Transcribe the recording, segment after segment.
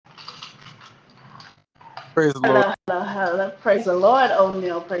Praise the Lord. Hello, hello, hello. Praise the Lord,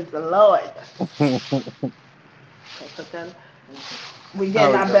 O'Neil. Praise the Lord. Okay, put that- We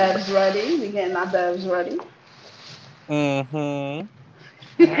How getting is our everybody? bevs ready. We getting our bevs ready. Mm-hmm.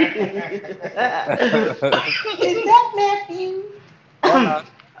 Is that Matthew? Hola.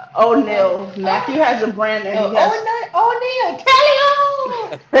 O'Neil. Matthew has a brand and he has. O'Neil,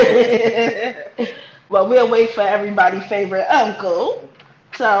 Kelly. Well, we'll wait for everybody's favorite uncle.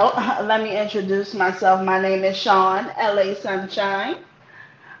 So let me introduce myself. My name is Sean, LA Sunshine.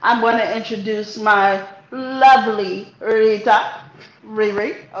 I'm going to introduce my lovely Rita,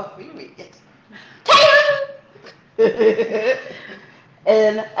 Riri, oh, Riri, yes. Taylor,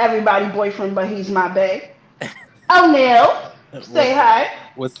 and everybody boyfriend, but he's my bae. O'Neil, say What's up? hi.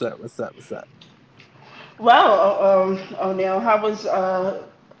 What's up? What's up? What's up? Well, O'Neil, how was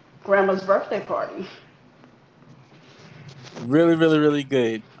Grandma's birthday party? Really, really, really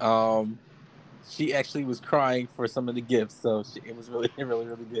good. She actually was crying for some of the gifts, so it was really, really,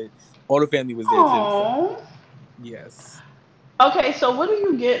 really good. All the family was there too, so Oh. yes. Okay, so what do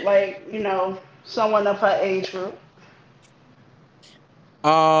you get, like, someone of her age group?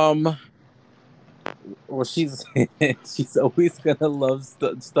 Um, well, she's she's always gonna love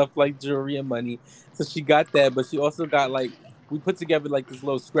stuff like jewelry and money, so she got that. But she also got like we put together like this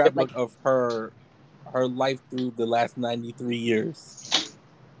little scrapbook of her life through the last 93 years.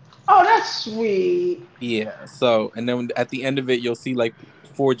 Oh, that's sweet. Yeah. So, and then at the end of it, you'll see like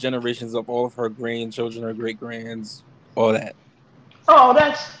four generations of all of her grandchildren, her great grands, all that. Oh,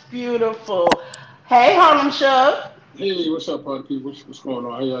 that's beautiful. Hey, Harlem Shug. Hey, what's up, party people? What's going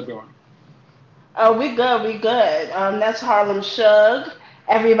on? How y'all doing? Oh, we good, we good. That's Harlem Shug,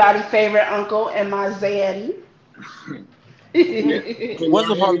 everybody's favorite uncle, and my zaddy. Can What's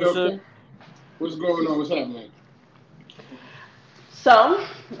y'all up, hear me Harlem Sugar? okay? What's going on? What's happening? So,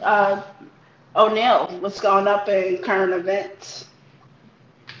 uh, O'Neil, what's going up in current events?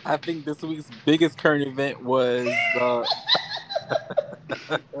 I think this week's biggest current event was um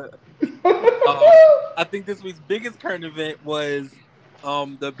I think this week's biggest current event was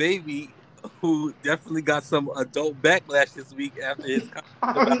the baby who definitely got some adult backlash this week after his comment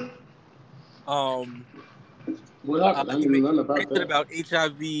about Um, um What happened? I he didn't know nothing about ranted that. about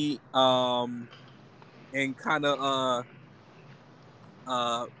HIV and kind of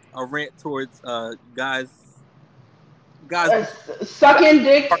a rant towards guys uh, guys sucking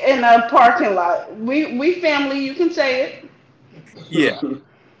dick in a parking lot. We family, you can say yeah.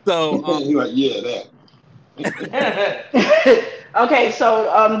 So He like, yeah, it. Okay,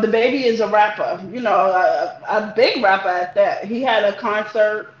 so the baby is a rapper, a big rapper at that. He had a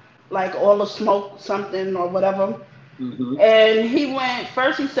concert, like All the Smoke something or whatever. that. And he went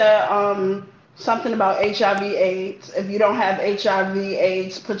first. He said something about HIV AIDS. If you don't have HIV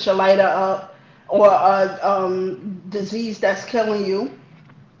AIDS, put your lighter up, or a disease that's killing you.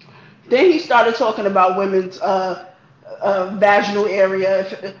 Then he started talking about women's vaginal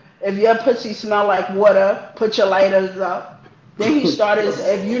area. If your pussy smell like water, put your lighters up. Then he started.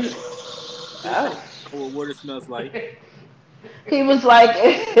 If you, still trying to oh, know what water smells like. he was like,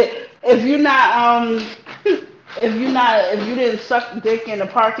 if you're not if you didn't suck dick in the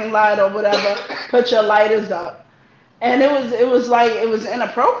parking lot or whatever, put your lighters up. And it was like it was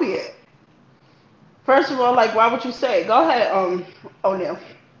inappropriate. First of all, like why would you say it? Go ahead, O'Neil.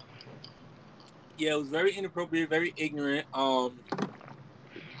 Yeah, it was very inappropriate, very ignorant.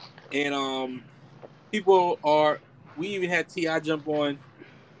 And people are. We even had Ti jump on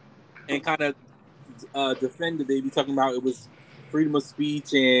and kind of defend the baby, talking about it was freedom of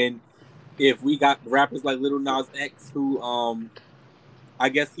speech, and if we got rappers like Little Nas X, who I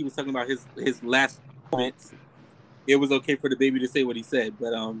guess he was talking about his last comments, it was okay for the baby to say what he said,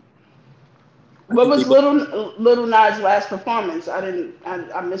 but I What think they was both. Little Nas last performance?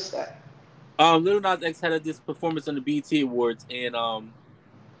 I missed that. Little Nas X had this performance on the BET Awards, and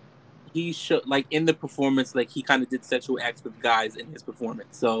he showed like in the performance, like he kind of did sexual acts with guys in his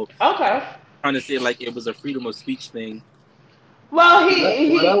performance. So I'm Okay. trying to say like it was a freedom of speech thing. Well, That,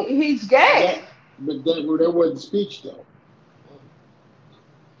 well, he's that, gay. but that wasn't speech though.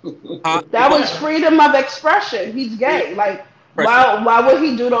 That Well, was freedom of expression. He's freedom gay. Like of expression. why would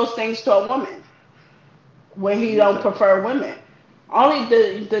he do those things to a woman when he Yeah. don't prefer women?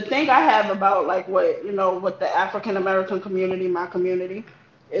 Only the thing I have about like what with the African American community, my community,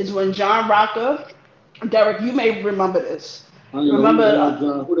 is when John Rocker, Derek, you may remember this. I don't know Remember,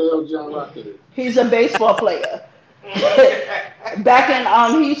 who the hell John Rocket is. he's a baseball player. Back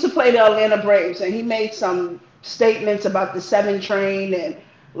in he used to play the Atlanta Braves, and he made some statements about the seven train and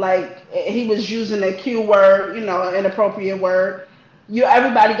like he was using a Q word, an inappropriate word.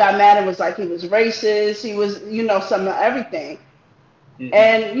 everybody got mad and was like he was racist. He was, some of everything. Mhm.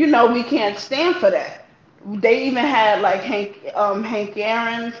 And we can't stand for that. They even had like Hank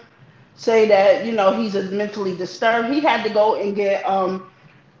Aaron say that he's a mentally disturbed. He had to go and get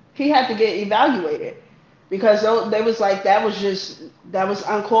evaluated because they was like that was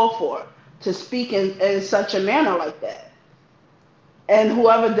uncalled for to speak in such a manner like that. And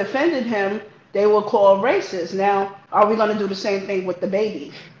whoever defended him, they were called racist. Now, are we going to do the same thing with the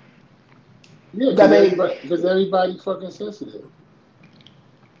baby? Yeah, The baby. because everybody fucking sensitive.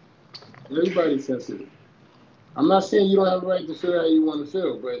 Everybody's sensitive. I'm not saying you don't have the right to feel how you want to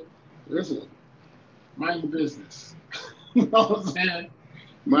feel, but listen, mind your business. You know what I'm saying?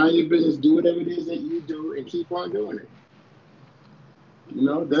 Mind your business. Do whatever it is that you do, and keep on doing it.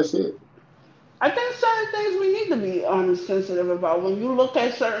 That's it. I think certain things we need to be sensitive about. When you look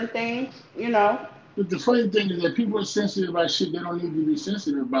at certain things. But the funny thing is that people are sensitive about shit they don't need to be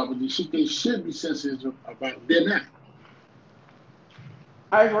sensitive about, but the shit they should be sensitive about, they're not.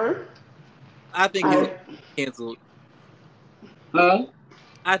 I agree. I think I, it's canceled. Huh?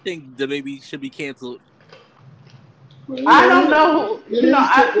 I think the baby should be canceled. Well, I don't know. It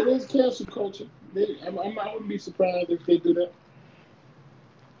is cancel culture. I wouldn't be surprised if they do that.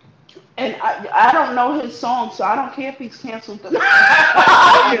 And I don't know his song, so I don't care if he's canceled. Okay, let's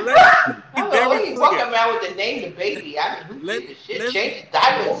be I don't know very what he's walking clear. around with the name the baby. I mean, who Let's did the shit? let's Change the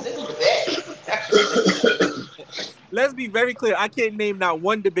diamonds into that. let's be very clear. I can't name not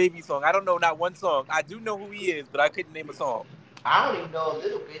one the baby song. I don't know not one song. I do know who he is, but I couldn't name a song. I don't even know a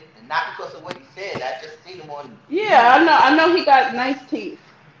little bit, and not because of what he said. I just seen him on. Yeah, I know he got nice teeth.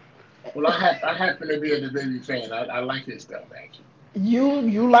 Well, I happen to be a the baby fan. I like his stuff actually.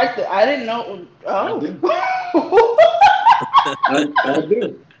 You liked it? I didn't know. I do. Oh. I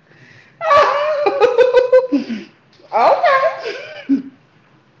do. Okay.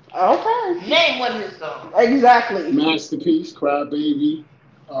 Okay. Name one of his songs. Exactly. Masterpiece, Cry Baby.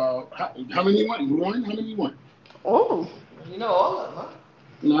 How many you want? One? How many you want? Oh. You know all of them, huh?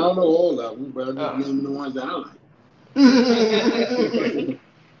 No, I don't know all of them, but I just name the ones that I like.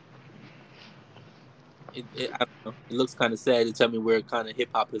 I don't know. It looks kind of sad to tell me where kind of hip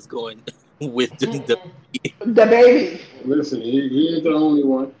hop is going with the The baby. Listen, he ain't the only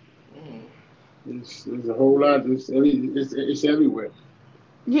one. There's a whole lot. It's everywhere.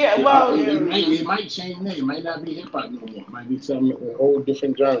 Yeah, well, It might change name. It might not be hip hop no more. It might be a whole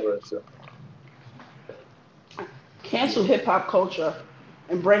different genre. So. Cancel hip hop culture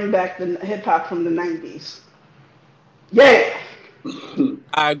and bring back the hip hop from the 90s. Yeah.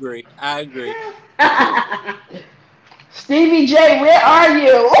 I agree. Stevie J, where are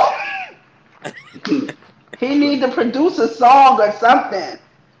you? He need to produce a song or something.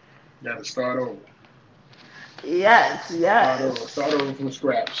 Gotta start over. Yes. Start over from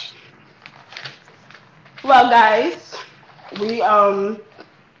scratch. Well, guys, we well,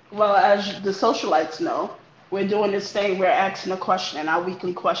 as the socialites know, we're doing this thing. We're asking a question, our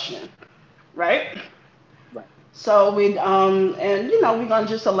weekly question, right? Right. So we and we're gonna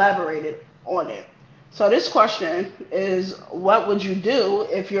just elaborate it on it. So this question is, what would you do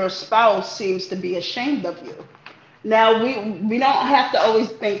if your spouse seems to be ashamed of you? Now we don't have to always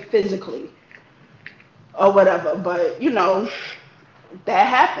think physically or whatever, but that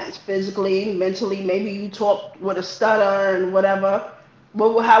happens physically, mentally. Maybe you talk with a stutter and whatever.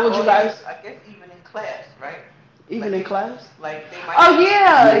 But how would you guys? I guess even in class, right? Even in class? Like they might. Oh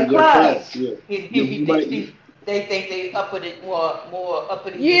yeah, in class. Yeah. They think they uppity more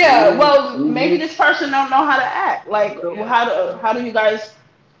uppity. Yeah, well, maybe this person don't know how to act. Like, how do you guys,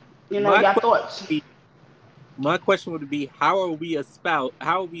 your thoughts? My question would be, how are we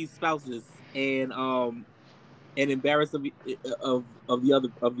spouses and embarrassed of the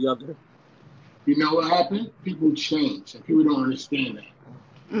other? You know what happened? People change, and people don't understand that.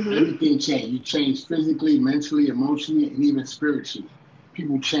 Mm-hmm. Everything changed. You change physically, mentally, emotionally, and even spiritually.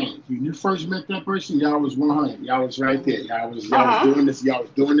 People change. When you first met that person, y'all was 100. Y'all was right there. Y'all was doing this. Y'all was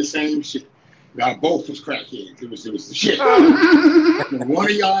doing the same shit. Y'all both was crackheads. It was the shit. When one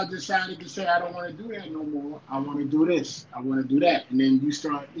of y'all decided to say, I don't want to do that no more. I want to do this. I want to do that. And then you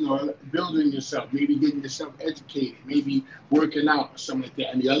start, building yourself, maybe getting yourself educated, maybe working out or something like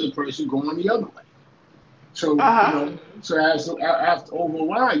that. And the other person going the other way. So, so after over a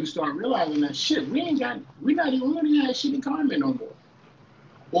while, you start realizing that shit, we're not even really that shit in common no more.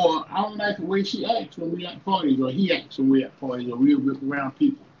 Or I don't like the way she acts when we at parties, or he acts when we at parties, or we're around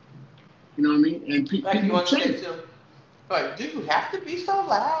people. You know what I mean? And people change. Like, do you have to be so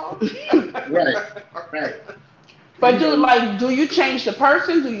loud? Right. But do you change the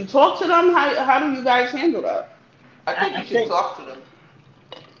person? Do you talk to them? How do you guys handle that? I think you should talk to them.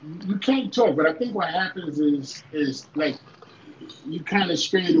 you can't talk. But I think what happens is like you kind of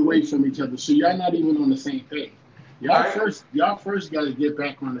strayed away from each other, so y'all not even on the same page. Right. Y'all first got to get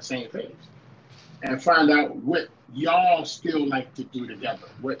back on the same page and find out what y'all still like to do together,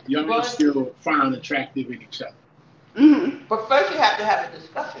 what y'all But still find attractive in each other. Mhm. but first you have to have a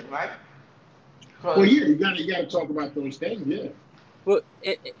discussion, right? Well, Because yeah, you gotta talk about those things, yeah. But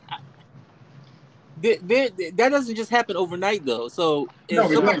that doesn't just happen overnight, though. So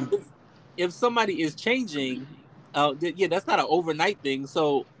No, it doesn't. if somebody is changing, yeah, that's not an overnight thing.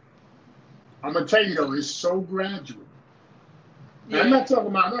 So I'm gonna tell you though, it's so gradual. Now, yeah, I'm not talking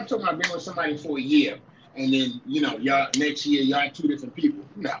about being with somebody for a year and then y'all next year y'all two different people.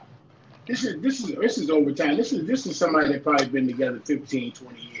 No. This is over time. This is somebody that probably been together 15,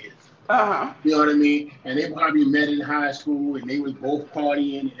 20 years. Uh-huh. You know what I mean? And they probably met in high school and they was both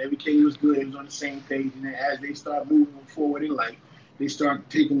partying and everything was good. They was on the same page. And then as they start moving forward in life, they start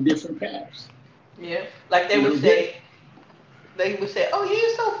taking different paths. yeah. Like You know, get they would say, "Oh,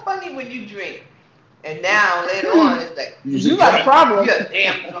 you're so funny when you drink," and now later on, it's like, use a You got a drink. problem. "You're a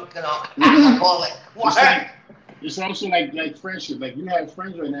damn drunken Mhm. alcoholic." It's What? like it's also like friendship. Like you have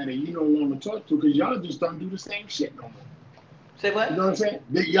friends right now that you no longer talk to because y'all just don't do the same shit no more. Say You what? know what I'm saying?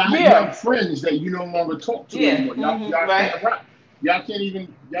 You Yeah. have friends that you no longer talk to Yeah. anymore. Y'all Right. can't rock. Y'all can't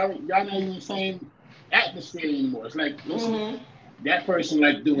even y'all not even in the same atmosphere anymore. It's like, listen, Mhm. that person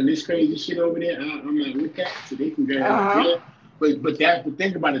like doing this crazy shit over there. I'm not with that, so they can go ahead over Uh-huh. there. But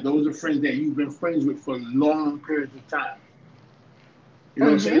think about it. Those are friends that you've been friends with for long periods of time. You know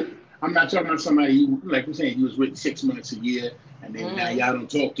what I'm saying? Mhm. I'm not talking about somebody you like I'm saying you was with 6 months a year, and then now Mhm. y'all don't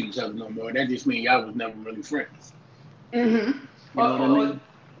talk to each other no more. That just means y'all was never really friends. Mhm. You know what I mean?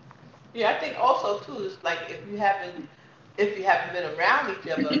 Yeah, I think also too is like if you haven't been around each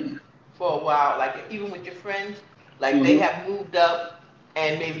other for a while, like even with your friends, like they Mm-hmm. have moved up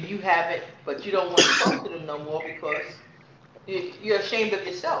and maybe you haven't, but you don't want to talk to them no more because you're ashamed of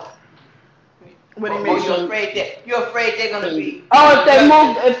yourself, What do you or mean? you're afraid they're Oh, gonna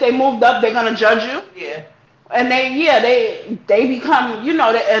judge you. if they moved up, they're gonna judge you. Yeah. And they become, in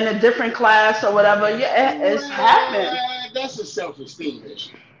a different class or whatever. Mhm. Yeah, it's happened. Well, that's a self-esteem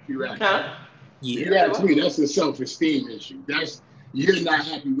issue. If you ask me, Huh? if yeah, you Say ask what? me, that's a self-esteem issue. That's you're not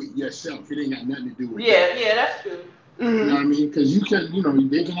happy with yourself. It ain't got nothing to do with them. Yeah, yeah, that's true. You know what I Mhm. mean? Because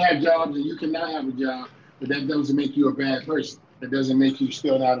they can have jobs and you cannot have a job, but that doesn't make you a bad person. That doesn't make you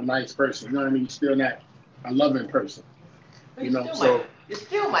still not a nice person. You know what I mean? You're still not a loving person. But You know, so you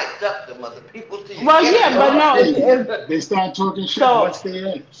still might duck them other people till you Well, get yeah, but no, hey, if they start talking shit, so. bust their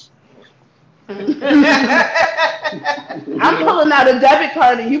ass. them. You I'm know, pulling out a debit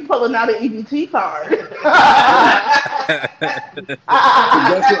card and you pulling out an EBT card. yeah. But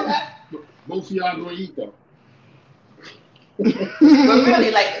guess what? Both of y'all gonna eat though. But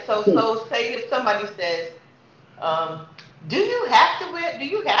really, like, so say if somebody says, um, do you have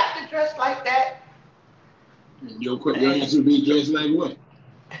to dress like that? And your And answer would be just like what?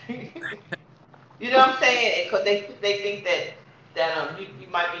 you know what I'm saying? Because they think that you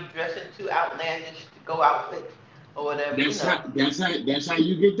might be dressing too outlandish to go out with or whatever, you know. That's how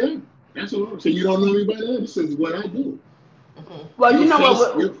you get done. That's all. So you don't know me by that. This is what I do. Hmm. Well, Your you know face,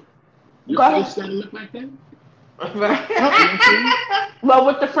 what? your Go face ahead. gotta look like that. Uh, You know what I'm saying? Well,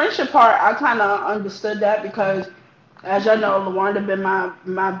 with the friendship part, I kind of understood that because, as y'all know, LaWanda been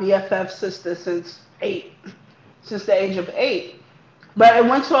my BFF sister since the age of 8. But it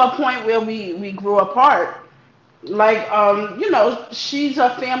went to a point where we grew apart. Like, she's a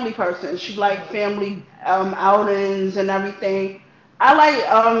family person. She like family outings and everything.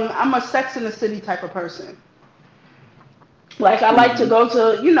 I'm a Sex in the City type of person. Like I like to Mm-hmm. go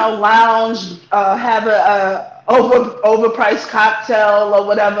to, lounge, have a overpriced cocktail or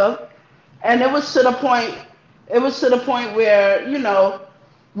whatever. And it was to the point where,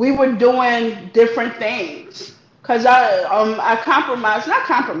 we were doing different things. Cause I compromised, not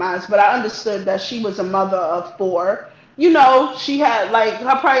compromised, but I understood that she was a mother of 4. She had like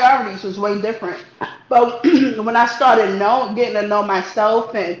her priorities was way different. But when I started getting to know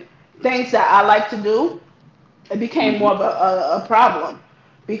myself and things that I like to do, it became more Mm-hmm. of a problem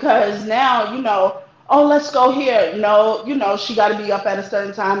because now oh, let's go here. No, she got to be up at a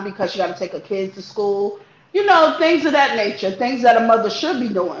certain time because she got to take her kids to school. Things of that nature, things that a mother should be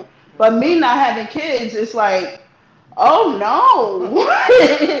doing. But me not having kids, it's like, oh no.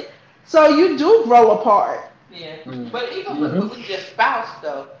 So you do grow apart. Yeah, but even Mm-hmm. with your spouse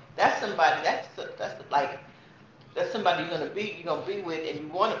though, that's somebody that's like that's somebody you're gonna be with, and you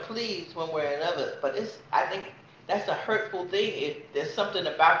want to please one way or another. But I think that's a hurtful thing if there's something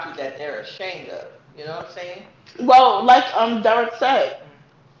about you that they're ashamed of. You know what I'm saying? Well, like Derek said,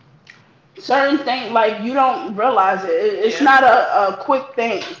 certain things like you don't realize it's not a quick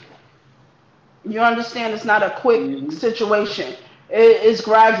thing. You understand? It's not a quick situation. It's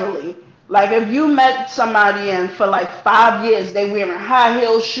gradually. Like if you met somebody and for like 5 years they wearing high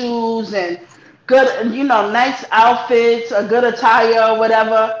heel shoes and good, nice outfits, a good attire,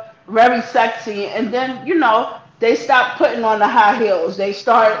 whatever, very sexy, and then they stop putting on the high heels. They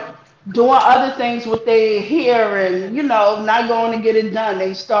start doing other things with their hair and not going to get it done.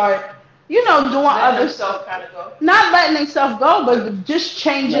 They start doing other stuff, kind of go. not letting themselves go, but just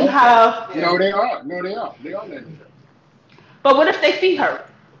changing No, how. no, they are. No, they are. They are letting go. But what if they feet hurt?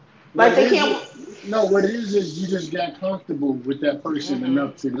 Like they can't. No, what it is you just got comfortable with that person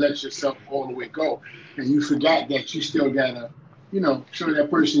enough to let yourself all the way go, and you forgot that you still gotta, show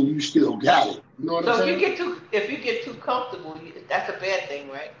that person you still got it. You know what I'm saying? If you get too comfortable, that's a bad thing,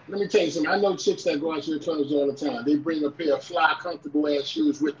 right? Let me tell you something. I know chicks that go out to the clubs all the time. They bring a pair of fly, comfortable ass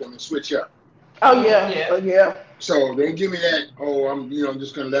shoes with them and switch up. Oh yeah. Oh yeah. So don't give me that. Oh, I'm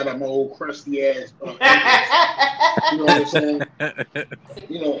just gonna let my old crusty ass. You know what I'm saying?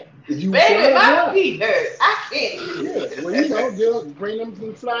 If you baby, my feet hurt. I can't. Yeah, well, they'll bring them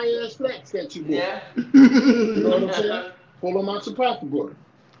some fly ass flats that you bought. Yeah. You know what I'm saying? Pull them out your pocketbook,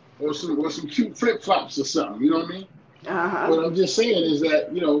 or some cute flip flops or something. You know what I mean? What I'm just saying is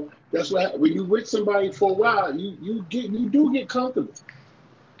that that's what when you with somebody for a while, you do get comfortable.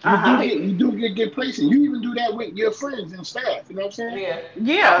 You do get places. You even do that with your friends and staff. You know what I'm saying?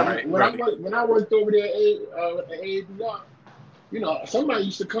 Yeah. When I worked over there at ABR, somebody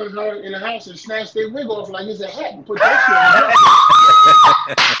used to come in the house and snatch their wig off like it's a hat and put that shit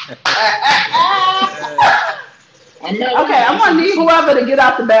on. I'm gonna need whoever to get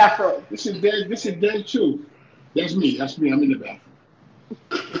out the bathroom. This is dead truth. That's me. I'm in the bathroom.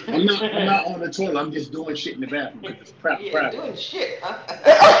 I'm not on the toilet. I'm just doing shit in the bathroom because it's crap. Doing shit, huh?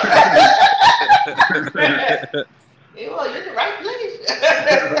 Well, you're in the right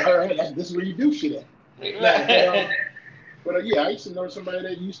place. All right, this is where you do shit at. But yeah, I used to know somebody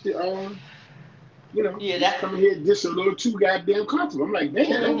that used to, that's come here just a little too goddamn comfortable. I'm like,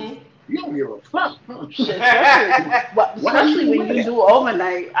 damn, you don't give a fuck. Huh? Especially when you do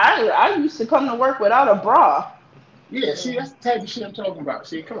overnight. I used to come to work without a bra. Yeah, see, that's the type of shit I'm talking about.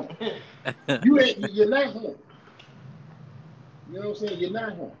 See, come on. You're not home. You know what I'm saying? You're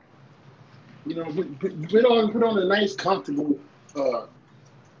not home. Put on a nice, comfortable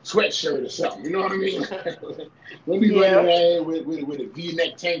sweatshirt or something. You know what I mean? Don't be running around with a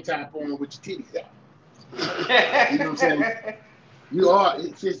V-neck tank top on with your titties out. You know what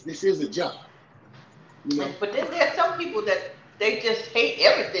I'm saying? This is a job. But then there's some people that they just hate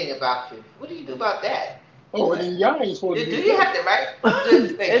everything about you. What do you do about that? Oh, and then y'all ain't supposed to do you have to, right? Do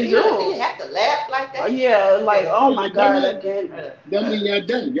you have to laugh like that? Yeah, like, oh my God, again. That mean y'all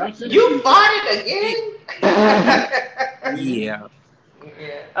done. Y'all finished. You farted again? Yeah.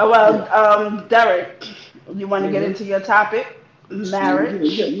 Well, Derek, you want to get into your topic?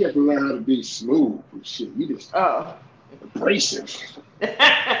 Marriage? You have to learn how to be smooth and shit. You just abrasive.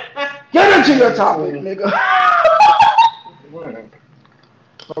 Get into your topic, nigga.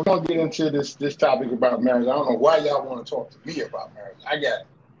 I'm gonna get into this topic about marriage. I don't know why y'all want to talk to me about marriage. I got.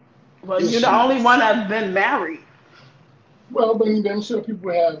 Well, you're the only one that's been married. Well, but I'm sure people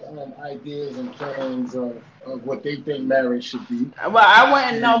have ideas and plans of what they think marriage should be. Well, I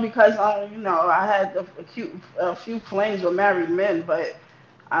wouldn't know because I had a few flings with married men, but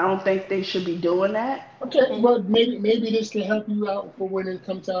I don't think they should be doing that. Okay, well maybe this can help you out for when it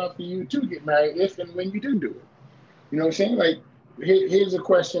comes time for you to get married, if and when you do it. You know what I'm saying? Like. Here's a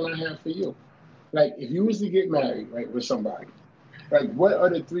question I have for you. Like, if you was to get married, right, with somebody, like, what are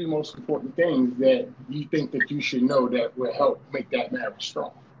the 3 most important things that you think that you should know that will help make that marriage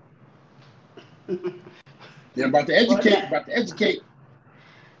strong? They're about to educate.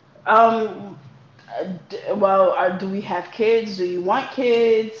 Well, do we have kids? Do you want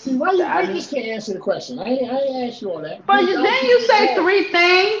kids? See, why you just can't answer the question? I ain't asked you all that. But then you say 3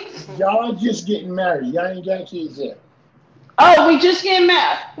 things. Y'all just getting married. Y'all ain't got kids yet. Oh, we just getting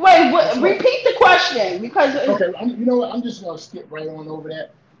married. Wait, repeat the question because. Okay, you know what? I'm just gonna skip right on over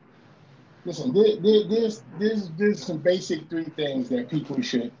that. Listen, there's some basic 3 things that people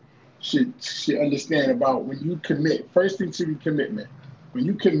should understand about when you commit. First thing should be commitment. When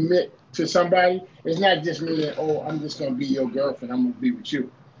you commit to somebody, it's not just meaning, oh, I'm just gonna be your girlfriend. I'm gonna be with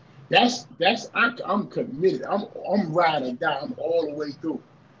you. I'm committed. I'm ride or die. I'm all the way through.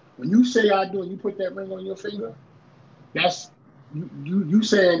 When you say I do and you put that ring on your finger. That's you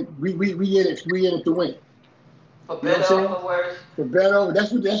saying we in it to win. For better or for worse. For better,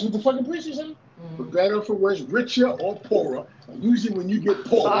 that's what the fucking preacher said. For better or for worse, richer or poorer. And usually when you get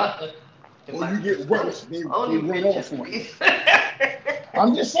poorer, or you get worse, they run rich off in on you. peace.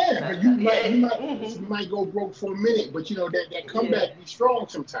 I'm just saying, but you Yeah. might go broke for a minute, but you know that comeback be strong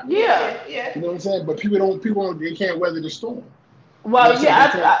sometimes. Yeah. You know what I'm saying? But people don't they can't weather the storm. You know what I'm Well, saying? They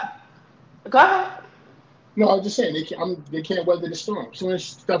yeah. can't. Go ahead. No, I was just saying they can't weather the storm. As soon as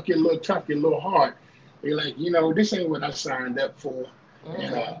stuff get a little tough, get a little hard, they're like, this ain't what I signed up for,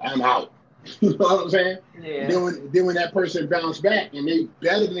 and I'm out. You know what I'm saying? Yeah. Then when that person bounce back and they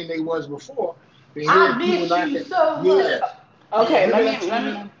better than they was before, they I hear people miss you knocking. so Yeah. much. Okay. Remember that Let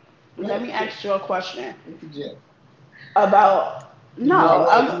me time? let me ask you a question Thank you, Jeff. about. No,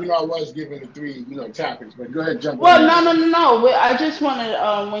 Even though I was given the three, topics, but go ahead, jump on well, no, that. no, no, no. I just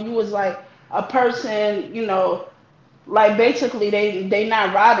wanted when you was like a person, like basically they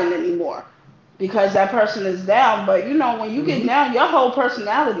not riding anymore because that person is down. But when you get Mm-hmm. down, your whole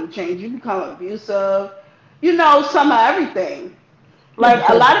personality change. You become abusive. Some of everything. Yeah, Like a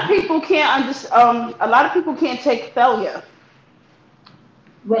because lot of people can't understand. A lot of people can't take failure.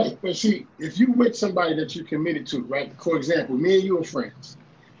 right, but see, if you with somebody that you committed to, right? For example, me and you are friends.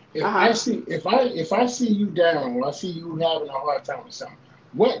 Uh If I huh. see if I see you down or I see you having a hard time with something,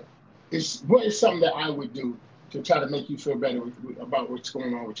 what what is something that I would do to try to make you feel better about what's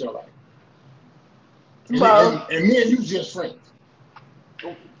going on with your life? And, and Well, and me and you just friends.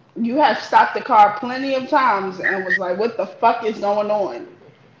 you have stopped the car plenty of times and was like, "What the fuck is going on?"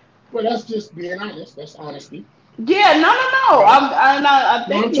 Well, that's just being honest. That's honesty, Yeah, no, no, no. right? I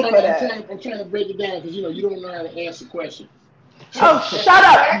No, thank you for that. I'm trying to break it down because you don't know how to answer questions. Oh, So shut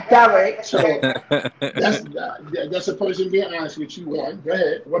up, Derek. so that's a person being honest with you. One, go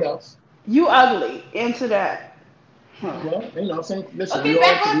ahead. What else? You ugly. Into that. Huh. Well, I'm saying, listen, Okay,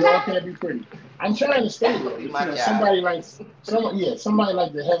 back on we all topic. can't be pretty. I'm trying to stay That's gonna there, be but my job. somebody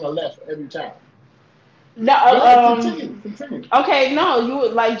like to hang a left every time. No, Go ahead, continue. okay, no, you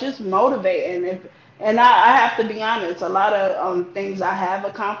would like just motivate and I have to be honest, a lot of things I have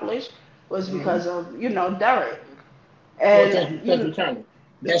accomplished was Hmm. because of, Derek. Well, And thank you, kindly.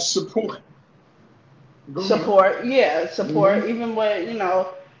 That's support. Go on. support, yeah, Hmm. support, even with,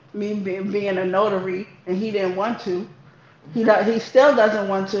 me being a notary and he didn't want to. He still doesn't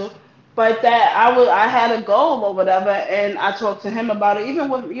want to. But that I had a goal or whatever and I talked to him about it, even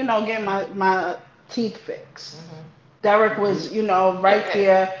with, getting my teeth fixed. Mm-hmm. Derek Hmm. was, right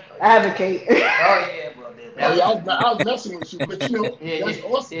there Oh yeah. advocate. Oh yeah. Well, then Oh that yeah, was I was messing with you, but yeah, that's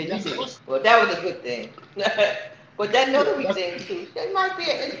awesome. yeah, you That's did. awesome. Well, that was a good thing. But that Yeah, notary thing too, that might be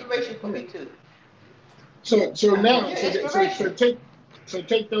an inspiration for yeah. me too. So now, You're inspiration.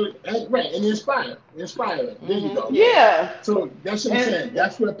 take those right and inspire them. There you go. Yeah. Yeah. So that's what I'm And saying.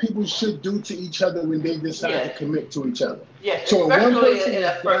 That's what people should do to each other when they decide to Yes. commit to each other. Yes. So if one Especially person in is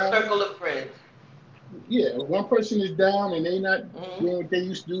a first down, circle of friends. yeah, if one person is down and they not Hmm. doing what they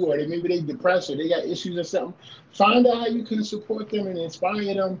used to do, or maybe they depressed or they got issues or something, find out how you can support them and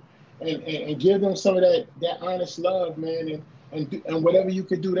inspire them and give them some of that honest love, man, and whatever you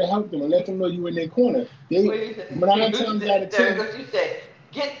could do to help them and let them know you in their corner. What They you say? 9 times out of Derek, 10, what you say?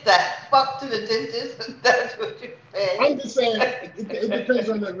 Get the fuck to the dentist. That's what you I'm just saying said. it depends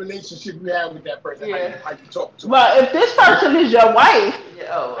on the relationship you have with that person, Yeah. how you talk to them. well, if this Right? person is your wife, Yeah.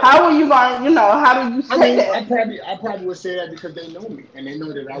 Oh. how are you going, how do you I say mean, that? I probably would say that because they know me and they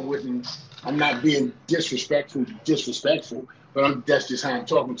know that I'm not being disrespectful, but that's just how I'm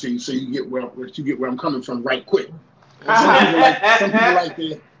talking to you, so you get where I'm coming from right quick. Some Uh-huh. people like some people Mhm. like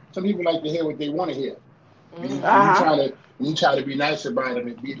to some people like to hear what they want to hear, and you, and you Uh-huh. try to and you try to be nice about them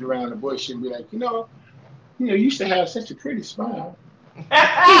and beat around the bush and be like, you used to have such a pretty smile, and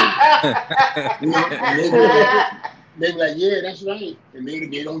they be like, yeah, that's right, and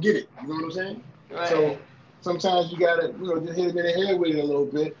they don't get it. You know what I'm saying? Right. So sometimes you gotta just hit them in the head with it a little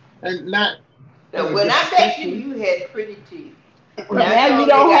bit, and not So when I met you, disrespectfully. you had pretty teeth. Right, Now Now you you only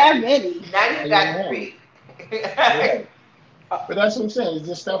don't got have any. now now you you don't got have three. it. Right. But that's what I'm saying. It's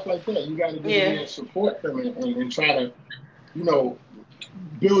just stuff like that. You got to get in Yeah. there and support them and try to, you know,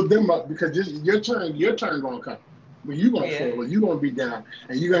 build them up because your turn gonna come. When you gonna Yeah. fall, when you gonna be down,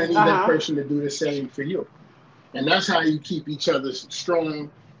 and you're gonna need Mhm. that Uh-huh. person to do the same for you. And that's how you keep each other strong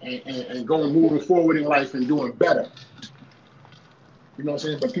and going moving forward in life and doing better. You know what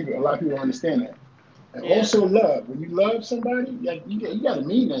I'm saying? But a lot of people don't understand that. And Yeah. also love. When you love somebody, like you got to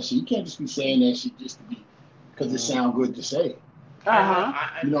mean that shit. You can't just be saying that shit just to be because it sounds good to say. I know. Uh-huh.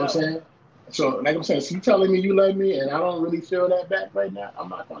 I You know what I'm know. saying? So, like I'm saying, so you telling me you love me and I don't really feel that back right now, I'm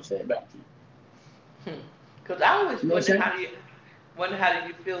not gonna say it back to you. Because I always You know what I'm saying? wonder how do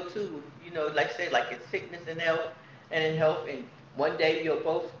you feel too. You know, like say like in sickness and health and one day you're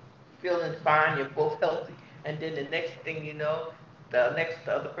both feeling fine, you're both healthy, and then the next thing you know,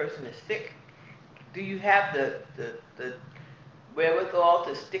 the other person is sick, do you have the wherewithal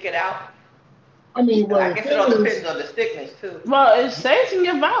to stick it out? I mean, well, I the guess it thing all is, depends on the sickness too. Well, it says in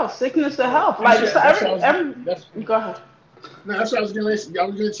your vows, sickness to health. Like so that's go ahead. no, that's what I was gonna say. I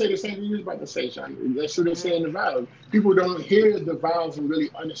was gonna say the same thing you was about to say, Sean. That's what they say in the vows. People don't hear the vows and really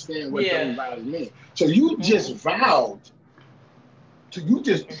understand what Yeah. those vows mean. So you just vowed, you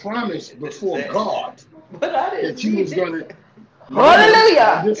just promised before God But I didn't that you was mean gonna. it.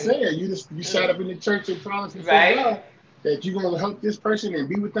 Hallelujah. I'm just saying, you sat up in the church and promised before Right. God that you're gonna help this person and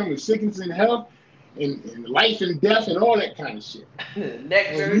be with them with sickness and health and life and death and all that kind of shit. Next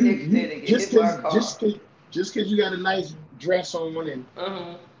And very next day they get just hit by a cause car. just cause you got a nice dress on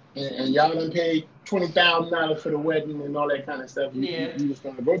and y'all done paid $20,000 for the wedding and all that kind of stuff, you just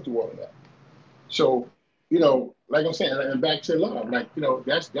gonna go through all of that. So, like I'm saying, and back to love, like,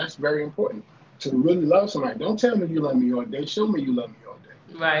 that's very important. To really love somebody. Don't tell me you love me all day. Show me you love me all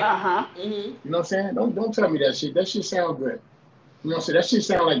day. Right. Mm-hmm. You know what I'm saying? Don't tell me that shit. That shit sound good. You know what I'm saying? That shit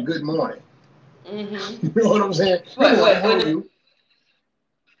sound like good morning. Mm-hmm. You know what I'm saying?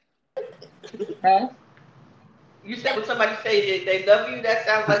 Huh? You said when somebody say they love you, that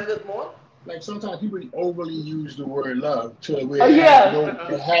sounds like good morning? Like sometimes people overly use the word love to where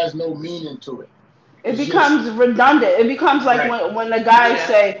it has no meaning to it. It becomes redundant. It becomes like when the guys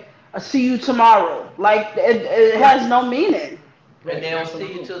say, "I'll see you tomorrow." Like it has no meaning. And they don't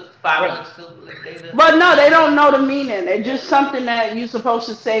see you till 5 months later. But no, they don't know the meaning. It's just something that you're supposed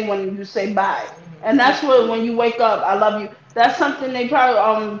to say when you say bye. And that's what when you wake up, I love you. That's something they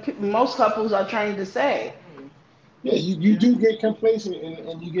probably most couples are trained to say. Yeah, you do get complacent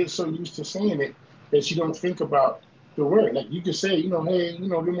and you get so used to saying it that you don't think about the word. Like you can say, hey,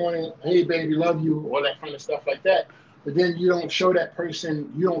 good morning, hey baby, love you, all that kind of stuff like that. But then you don't show that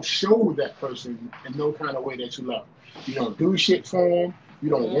person in no kind of way that you love them. You don't do shit for them. You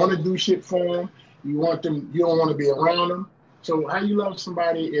don't want to do shit for them. You don't want to be around them. So how you love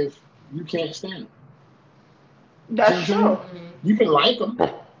somebody if you can't stand them? That's true. You can like them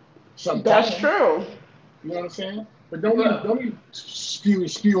sometimes. That's true. You know what I'm saying? But don't be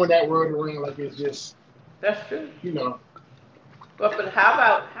spewing that word around like it's just. That's true. But how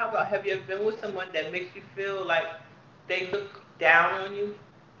about have you ever been with someone that makes you feel like they look down on you,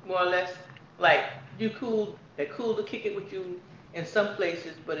 more or less? Like they're cool to kick it with you in some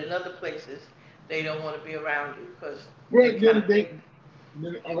places, but in other places they don't want to be around you because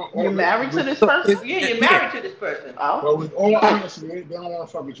you're married to this person? Yeah, you're married to this person. Oh. Well, with all honesty, they don't want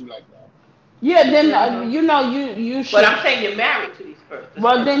to fuck with you like that. Yeah, then you should. But I'm saying you're married to these persons.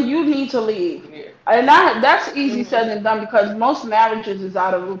 Well, then you need to leave. Yeah. And that's easy said and done because most marriages is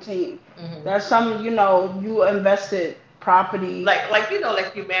out of routine. There's some, you invested property. Like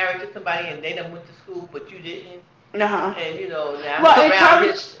you're married to somebody and they done went to school, but you didn't. Uh-huh. And now around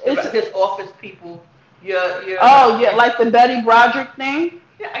his office people, you're. Oh yeah, like the Betty Broderick thing.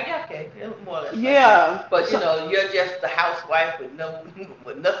 Yeah, okay, more or less. Yeah. But you're just the housewife with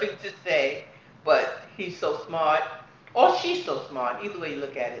nothing to say. But he's so smart, or she's so smart. Either way you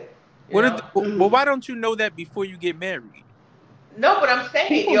look at it. Well, why don't you know that before you get married? No, but I'm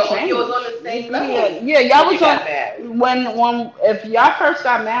saying you was on the same level. Yeah, y'all was on when if y'all first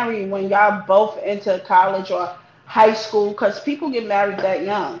got married when y'all both into college or high school, because people get married that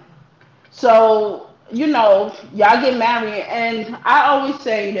young. So y'all get married, and I always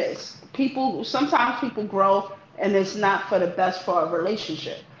say this: sometimes people grow, and it's not for the best for a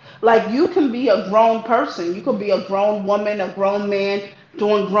relationship. Like you can be a grown person, you could be a grown woman, a grown man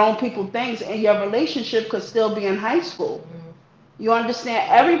doing grown people things, and your relationship could still be in high school. You understand?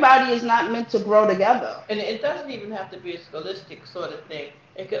 Everybody is not meant to grow together. And it doesn't even have to be a scholastic sort of thing.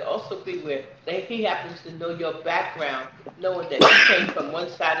 It could also be where he happens to know your background, knowing that you came from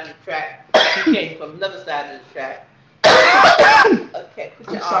one side of the track, you came from another side of the track. Okay,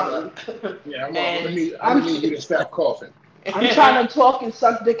 put your arm up. Yeah, I need you to stop coughing. I'm trying to talk and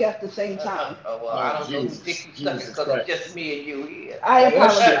suck dick at the same time. I don't know who dick you sucking because it's just me and you here. I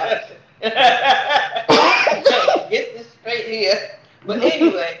apologize. Get this straight here. But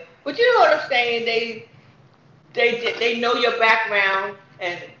anyway, but you know what I'm saying? They know your background,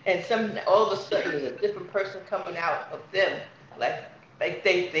 and all of a sudden there's a different person coming out of them. Like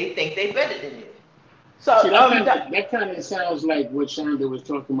they think they better than you. So that kind of sounds like what Shonda was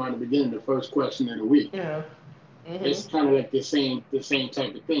talking about in the beginning, the first question of the week. Yeah. It's kind of like the same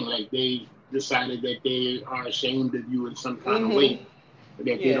type of thing. Like they decided that they are ashamed of you in some kind of way, that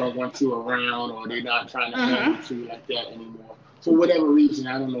they don't want you around, or they're not trying to hang with you like that anymore. For whatever reason,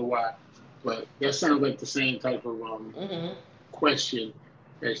 I don't know why, but that sounds like the same type of question.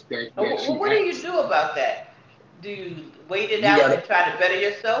 What do you do about that? Do you wait it out and try to better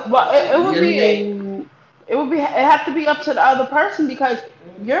yourself? Well, Or it do would you just be say, it have to be up to the other person because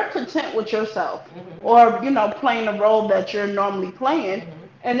you're content with yourself or playing the role that you're normally playing,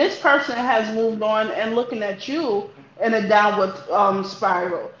 and this person has moved on and looking at you in a downward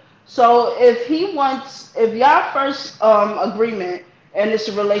spiral. So if y'all first agreement in this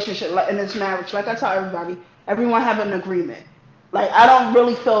relationship, like in this marriage, like I tell everybody, everyone have an agreement. Like I don't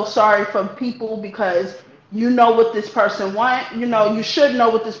really feel sorry for people because you know what this person want. You should know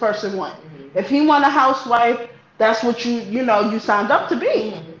what this person want. If he want a housewife, that's what you signed up to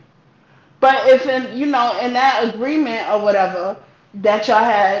be. But if in that agreement or whatever that y'all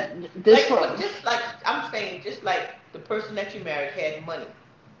had this just like I'm saying, just like the person that you married had money.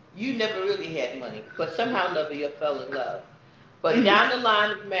 You never really had money, but somehow or another you fell in love. But down the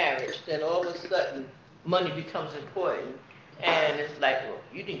line of marriage, then all of a sudden money becomes important, and it's like, well,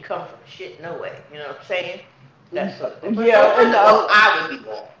 you didn't come from shit, no way. You know what I'm saying? That's what. Yeah, First of all, I would be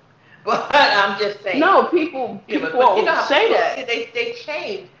wrong, but I'm just saying. No, people but you know how say people, that. they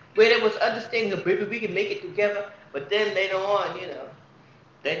change where there was understanding of maybe we can make it together, but then later on,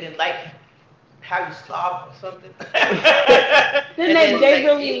 they didn't like how you slob or something. Then they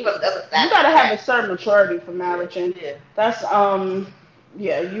really you gotta have a certain maturity for marriage, and that's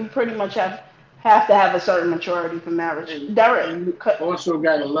yeah, you pretty much have to have a certain maturity for marriage. And you also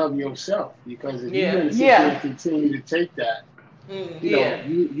gotta love yourself because if you're gonna sit there and continue to take that, you've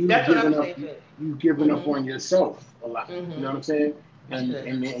given up on yourself a lot. You know what I'm saying?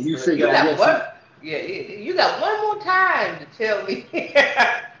 And you figure you got one more time to tell me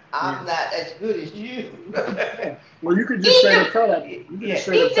I'm not as good as you. Well, you could just straight up tell that. You could just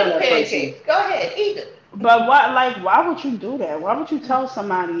straight up tell that person. Go ahead, eat it. But why would you do that? Why would you tell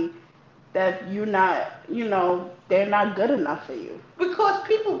somebody that you're not, they're not good enough for you? Because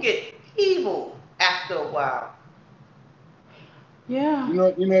people get evil after a while. Yeah. You know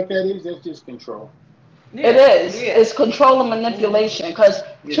what that is? That's just control. Yeah. It is. Yeah. It's control and manipulation. Because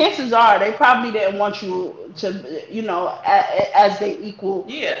chances are they probably didn't want you to, as they equal.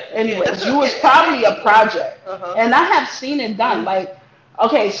 Yeah. Anyways, you was probably a project, and I have seen it done. Like,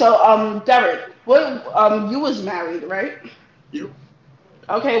 okay, so Derek, what you was married, right? You.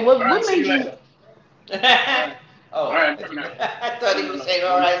 Okay, what made you? All right. I thought he was saying,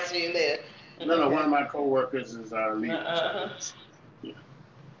 "All right, see you later." No, one of my coworkers is leaving. Yeah.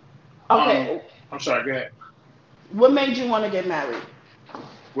 Okay. I'm sorry. Go ahead. What made you want to get married?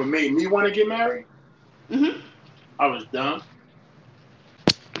 What made me want to get married? I was dumb.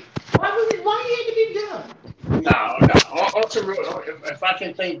 Why you had to be dumb? No. If I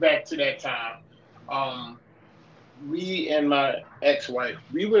can think back to that time, me and my ex-wife,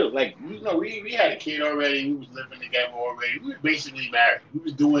 we were like, we had a kid already. We was living together already. We were basically married. We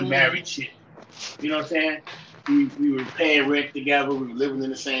was doing married shit. You know what I'm saying? We were paying rent together. We were living in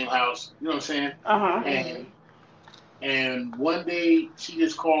the same house. You know what I'm saying? And one day she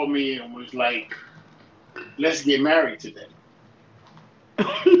just called me and was like, "Let's get married today."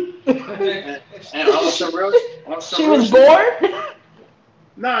 and on some real she was bored?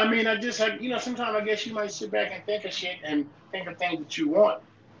 No, I mean, I just had, sometimes I guess you might sit back and think of shit and think of things that you want.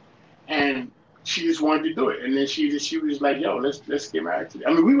 And she just wanted to do it. And then she was like, "Yo, let's get married today."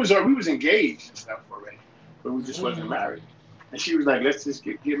 I mean, we was engaged and stuff already, but we just wasn't married. And she was like, "Let's just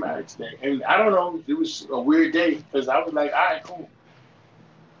get married today." And I don't know, it was a weird day because I was like, "All right, cool."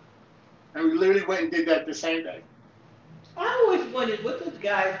 And we literally went and did that the same day. I always wondered what those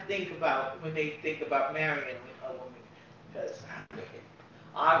guys think about when they think about marrying a woman. Because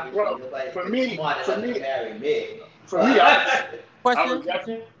obviously nobody's smart enough to marry me.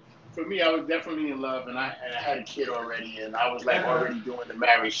 I was definitely in love, and I had a kid already, and I was like already doing the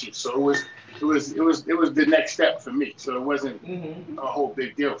marriage shit. So it was the next step for me. So it wasn't a whole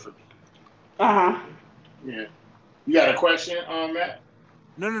big deal for me. Yeah. You got a question, Matt?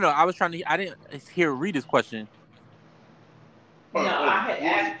 No. I was trying to. I didn't hear Rita's question. I had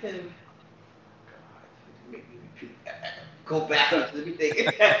asked him. Go back. Let me think.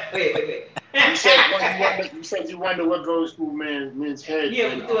 Wait. You said you wonder what goes through men's head.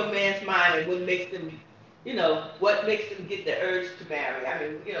 Yeah, through a man's mind, and what makes them, what makes them get the urge to marry. I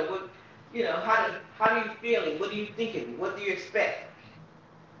mean, how are you feeling? What are you thinking? What do you expect?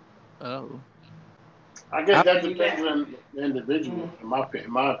 Oh. I guess that depends on the individual, in my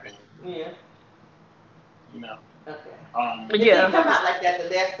opinion. Yeah. Okay. It didn't come out like that the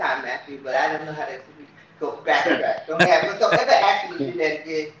last time, Matthew, but I don't know how to go backtrack. Don't ever ask me to do that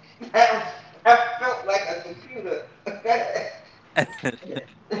again. I felt like a computer. I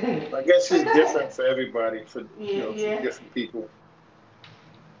guess it's different for everybody, for different people.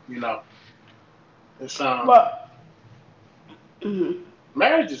 It's Mm-hmm.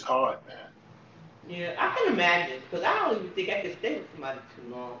 Marriage is hard, man. Yeah, I can imagine because I don't even think I could stay with somebody too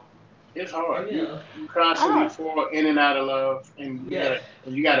long. It's hard. And You constantly Ah. fall in and out of love, and yes,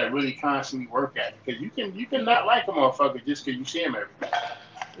 you gotta really constantly work at it because you can not like a motherfucker just because you see him every day.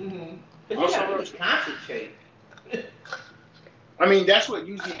 but you On got some to real really shit. concentrate. I mean, that's what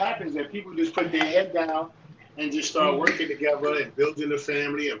usually happens that people just put their head down and just start hmm working together and building a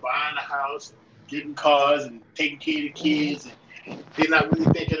family and buying a house and getting cars and taking care of the hmm kids, and they're not really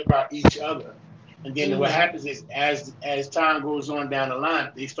thinking about each other. And then what hmm happens is as time goes on down the line,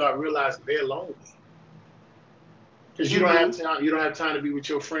 they start realizing they're lonely because Mm-hmm. you don't have time to be with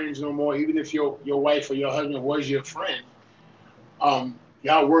your friends no more. Even if your wife or your husband was your friend,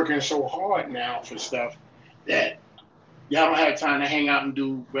 y'all working so hard now for stuff that y'all don't have time to hang out and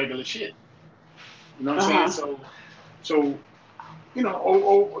do regular shit. You know what I'm saying? Uh-huh. So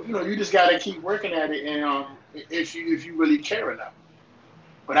you just got to keep working at it, and if you really care enough.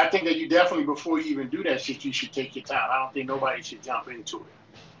 But I think that you definitely, before you even do that shit, you should take your time. I don't think nobody should jump into it.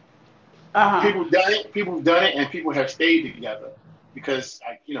 Uh-huh. People have done it, and people have stayed together because,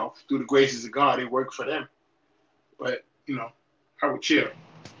 through the graces of God, it worked for them. But I would chill.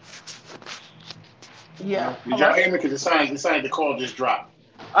 Yeah. Did y'all Hello? hear me? Because the sign, the call just dropped.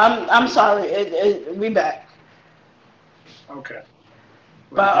 I'm sorry. We back. Okay.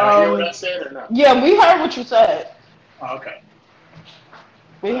 Well, did But y'all hear what I said or not? yeah, we heard what you said. Oh, okay.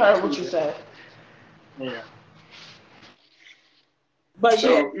 We All right, heard what cool. you said. Yeah. But yeah,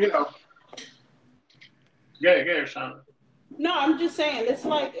 So, yeah, Shauna. no, I'm just saying it's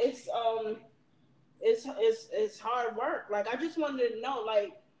like it's hard work. Like I just wanted to know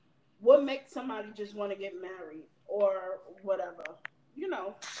like what makes somebody just want to get married or whatever. You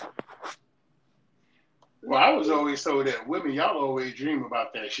know, Well, I not was me. always told that women, y'all always dream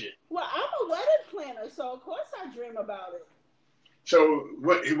about that shit. Well, I'm a wedding planner, so of course I dream about it. So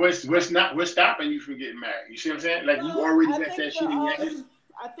what's stopping you from getting married? You see what I'm saying? Like you Well, already I got think that shit in your head.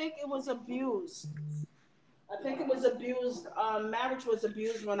 I think it was abused. I think it was abused. Marriage was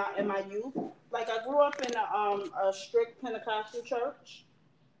abused when I in my youth. Like I grew up in a strict Pentecostal church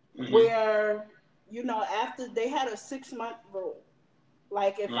Hmm. where after they had a 6 month rule.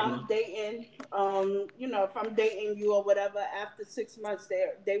 Like if Hmm. I'm dating, if I'm dating you or whatever, after 6 months,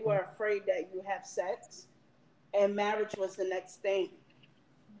 they were afraid that you have sex, and marriage was the next thing.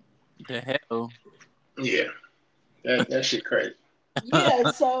 The hell. Yeah, that shit crazy. Yeah,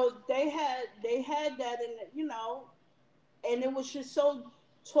 so they had that, and and it was just so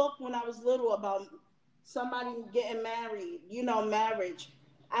talk when I was little about somebody getting married, marriage.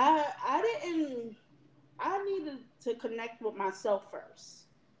 I didn't. I needed to connect with myself first.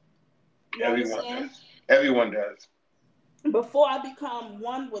 You Everyone understand? does. Everyone does. Before I become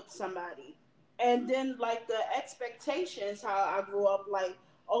one with somebody. And then like the expectations, how I grew up, like,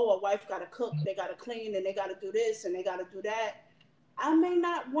 oh, a wife gotta cook, they gotta clean, and they gotta do this and they gotta do that. I may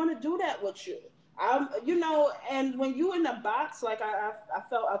not want to do that with you. And when you in a box, like I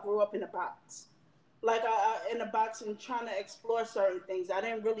felt I grew up in a box. Like in a box and trying to explore certain things. I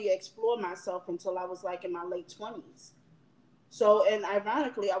didn't really explore myself until I was like in my late 20s. So, and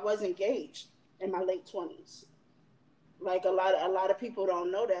ironically, I was engaged in my late 20s. Like a lot of people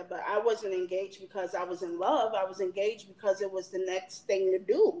don't know that, but I wasn't engaged because I was in love. I was engaged because it was the next thing to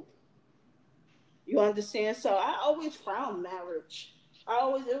do. You understand? So I always frowned marriage.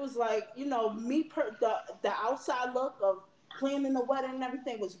 It was like, the outside look of planning the wedding and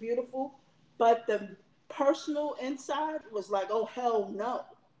everything was beautiful, but the personal inside was like, oh hell no.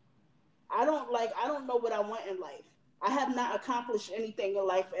 I don't know what I want in life. I have not accomplished anything in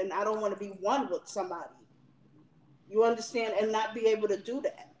life and I don't want to be one with somebody. You understand? And not be able to do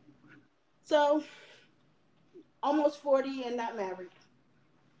that. So almost 40 and not married.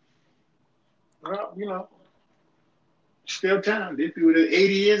 Well, still time. These people that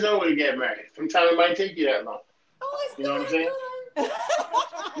 80 years old to get married. Sometimes it might take you that long. Oh, You know what I'm saying? I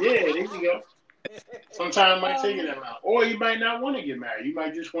still Yeah, there have you go. Sometimes it might take you time. that long. Or you might not want to get married. You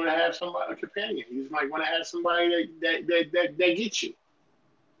might just want to have somebody, a companion. You just might want to have somebody that gets you.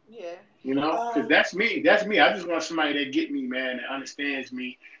 Yeah. Because Um, that's me. That's me. I just want somebody that get me, man, that understands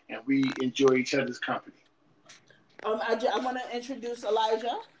me, and we enjoy each other's company. I want to introduce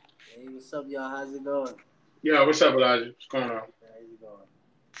Elijah. Hey, what's up, y'all? How's it going? Yeah, what's up, Elijah? What's going on?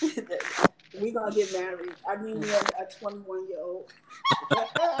 How's it going? We gonna get married. I mean, we're a 21-year-old.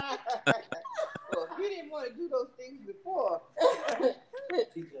 well, if you didn't want to do those things before,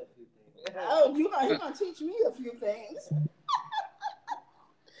 Teach you a few things. Oh, you gonna teach me a few things.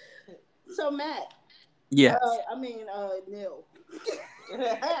 So Matt, Yes. Neil.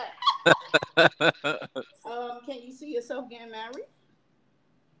 can you see yourself getting married?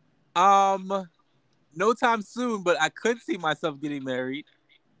 No time soon, but I could see myself getting married.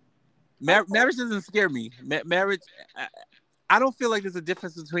 Marriage doesn't scare me. Marriage, I don't feel like there's a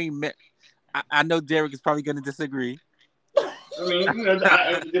difference between. I know Derek is probably going to disagree. I mean,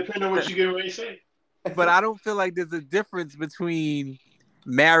 it depends on what you get ready to say. But I don't feel like there's a difference between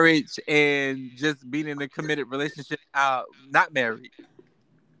marriage and just being in a committed relationship, not married.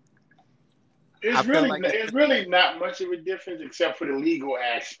 It's really not much of a difference except for the legal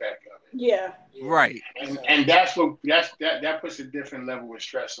aspect of it. Yeah. Right. And that puts a different level of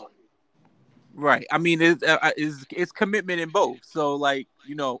stress on you. Right. I mean, it's commitment in both. So, like,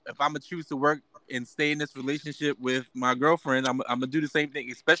 you know, if I'm gonna choose to work and stay in this relationship with my girlfriend, I'm gonna do the same thing,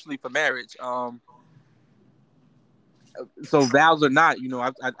 especially for marriage. So vows or not, you know,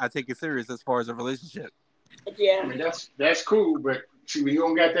 I take it serious as far as a relationship. Yeah. I mean, that's cool, but see, when you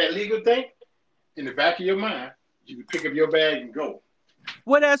don't got that legal thing in the back of your mind, you can pick up your bag and go.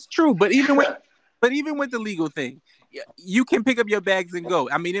 Well, that's true, but even with the legal thing, you can pick up your bags and go.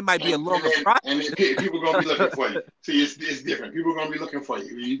 I mean, it might be a longer process. And then people are going to be looking for you. See, it's different. People are going to be looking for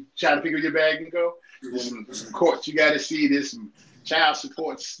you. You try to pick up your bag and go, there's some courts you got to see. There's some child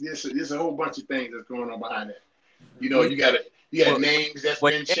supports. There's a whole bunch of things that's going on behind that. You know, you got names that's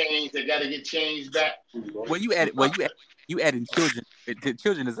been changed that got to get changed back. You adding children.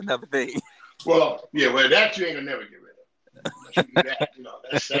 Children is another thing. Well, yeah, that you ain't gonna never get rid of. But you do that, you know,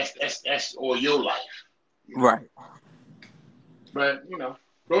 that's all your life. You know? Right. But you know,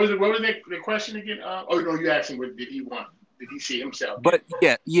 what was the question again? Oh no, you asking what did he want? Did he see himself? But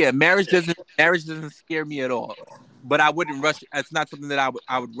yeah, marriage doesn't scare me at all. But I wouldn't rush. It's not something that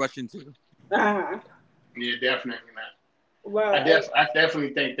I would rush into. Uh-huh. Yeah, definitely not. Well, I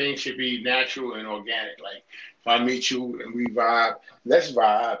definitely think things should be natural and organic. Like if I meet you and we vibe, let's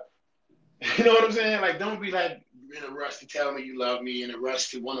vibe. You know what I'm saying? Like don't be like in a rush to tell me you love me, in a rush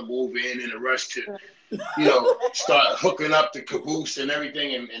to want to move in a rush to, you know, start hooking up the caboose and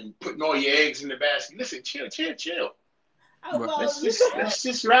everything and putting all your eggs in the basket. Listen, chill. Well, Let's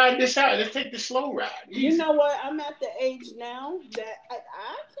just ride this out. Let's take the slow ride. Easy. You know what? I'm at the age now that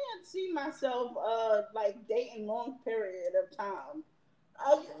I can't see myself like dating long period of time.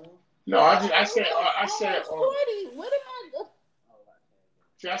 I said 40. What am I doing?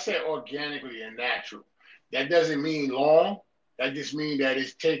 See, I said organically and natural. That doesn't mean long. That just means that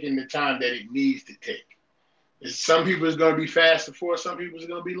it's taking the time that it needs to take. Some people is going to be faster for, some people is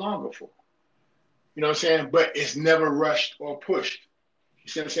going to be longer for. You know what I'm saying? But it's never rushed or pushed. You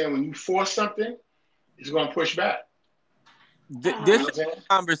see what I'm saying? When you force something, it's going to push back. This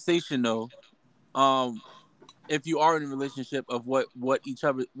conversation though, if you are in a relationship of what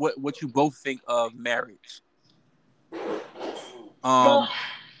you both think of marriage.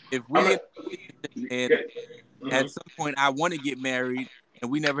 If we at some point I want to get married and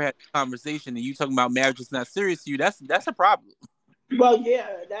we never had a conversation and you talking about marriage is not serious to you, that's a problem. Well, yeah.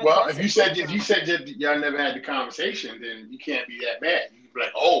 If you said that y'all never had the conversation, then you can't be that bad. You can be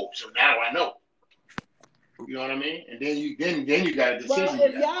like, oh, so now I know. You know what I mean? And then you got a decision. Well,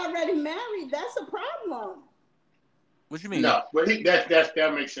 if y'all already married, that's a problem. What you mean? No, but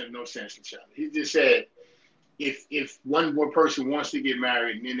that makes no sense to Charlie. He just said if one more person wants to get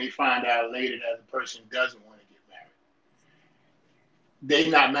married and then they find out later that the person doesn't want to get married,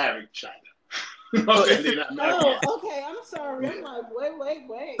 they're not married, China. They're not married. Oh, okay. I'm sorry. I'm like,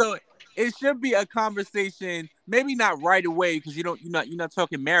 wait. So it should be a conversation, maybe not right away because you're not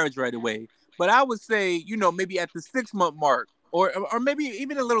talking marriage right away. But I would say, you know, maybe at the 6-month mark, or maybe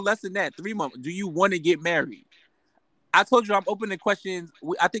even a little less than that, 3 months. Do you want to get married? I told you I'm open to questions.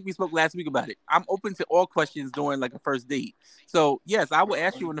 I think we spoke last week about it. I'm open to all questions during like a first date. So yes, I will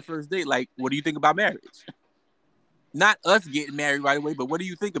ask you on the first date, like, what do you think about marriage? Not us getting married right away, but what do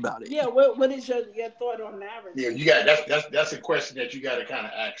you think about it? Yeah, what is your thought on marriage? Yeah, you got that's a question that you got to kind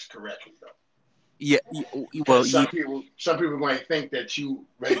of ask correctly though. Yeah, well, some people might think that you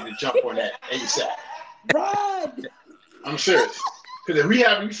ready to jump on that ASAP. Run! I'm serious. Because if we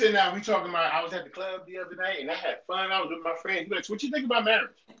sitting down, we talking about, I was at the club the other night and I had fun. I was with my friends. Like, so what you think about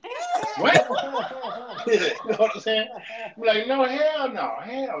marriage? What? You know what I'm saying? I'm like, no, hell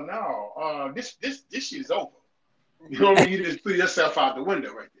no. This shit is over. You know what I mean? You just threw yourself out the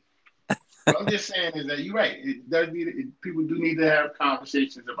window right there. What I'm just saying is that you're right. People do need to have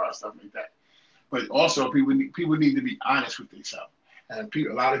conversations about stuff like that. But also, people need to be honest with themselves. And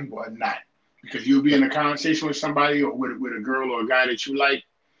a lot of people are not. Because you'll be in a conversation with somebody or with a girl or a guy that you like,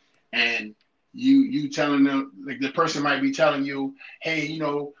 and you telling them, like the person might be telling you, hey, you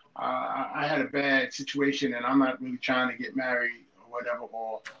know, I had a bad situation and I'm not really trying to get married or whatever,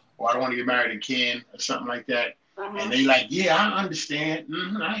 or I don't want to get married to Ken or something like that. And they like, yeah, I understand.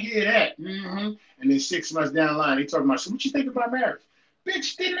 I hear that. And then 6 months down the line, they talking about, so what you think about marriage?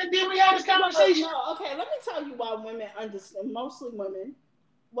 Bitch, didn't we have this conversation? No, okay, let me tell you why women understand, mostly women,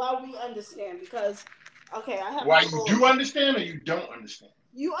 why we understand. Because, okay, I have. Why you do understand or you don't understand?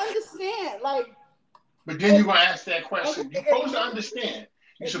 You understand, like. But then you're gonna ask that question. You're supposed to understand.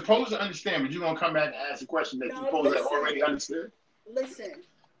 You're supposed to understand, but you're gonna come back and ask a question that you're supposed to have already understood. Listen,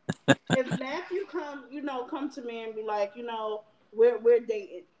 if Matthew come to me and be like, we're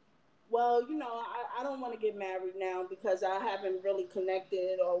dating. Well, I don't want to get married now because I haven't really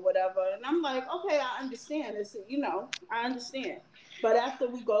connected or whatever. And I'm like, okay, I understand. I understand. But after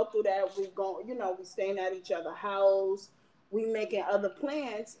we go through that, we we staying at each other's house, we making other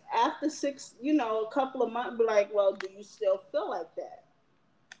plans. After a couple of months, be like, well, do you still feel like that?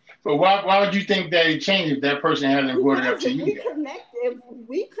 But why would you think that it changed if that person hasn't brought it up to you? If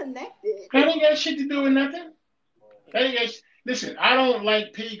we connected. That ain't got shit to do with nothing. Listen, I don't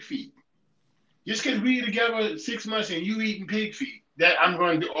like pig feet. Just because we together 6 months and you eating pig feet, that I'm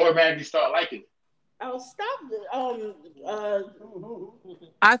going to automatically start liking it. Oh, stop!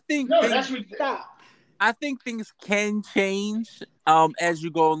 I think stop. I think things can change as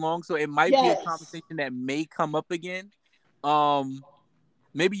you go along, so it might be a conversation that may come up again.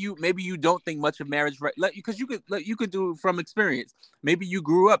 Maybe you don't think much of marriage, right? Because you could do it from experience. Maybe you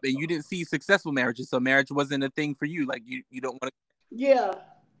grew up and you didn't see successful marriages, so marriage wasn't a thing for you. Like you don't want to. Yeah.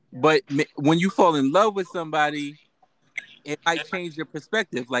 But when you fall in love with somebody, it might change your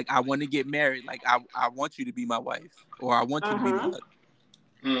perspective. Like, I want to get married. Like, I want you to be my wife, or I want you to be my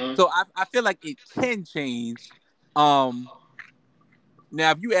husband. So I feel like it can change. Now,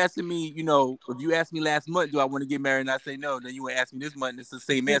 if you asking me, if you asked me last month, do I want to get married, and I say no, then you would ask me this month, and it's the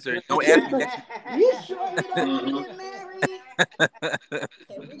same answer. Don't ask me next. You sure you don't want to get married?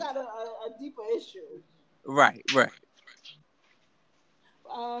 Okay, we got a deeper issue. Right.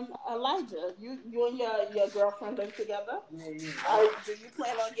 Elijah, you and your girlfriend live together? Yeah. Do you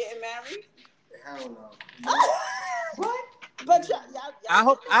plan on getting married? Hell no. What? But y'all I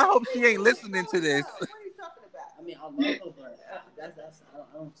hope she ain't listening to this. What are you talking about? I mean, I love her, but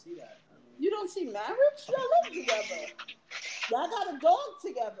I don't see that. You don't see marriage? Y'all live together. Y'all got a dog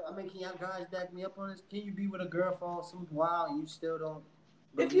together. I mean, can y'all guys back me up on this? Can you be with a girl for some while and you still don't?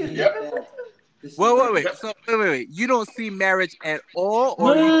 If you live with them. Wait. So wait. You don't see marriage at all,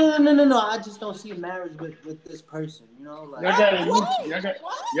 or no. I just don't see a marriage with this person. Like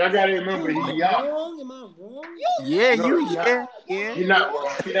y'all gotta remember he's young. Am I wrong? Yeah, yeah. You're not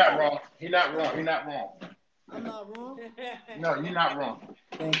wrong. He's not wrong. I'm not wrong. No, you're not wrong.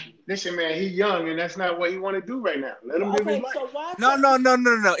 Thank you. Listen, man, he's young, and that's not what he want to do right now. Let him live his life. No.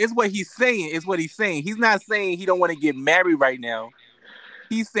 It's what he's saying. He's not saying he don't want to get married right now.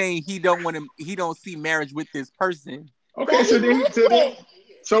 He's saying he don't see marriage with this person. Okay, so then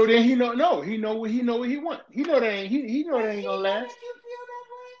he know what he want. He know that ain't gonna last.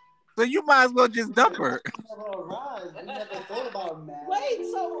 So you might as well just dump her. We never thought about marriage. Wait,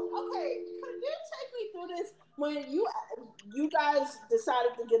 so okay, could you take me through this? When you guys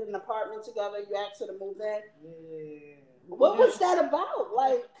decided to get an apartment together, you asked her to move in. Yeah. What was that about?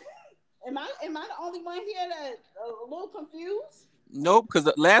 Like, am I the only one here that a little confused? Nope, because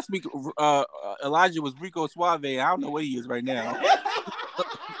last week Elijah was Rico Suave. I don't know where he is right now.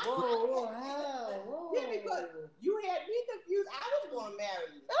 Whoa. Yeah, because you had me confused. I was going to marry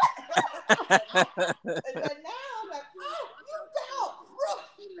you. But now I'm like,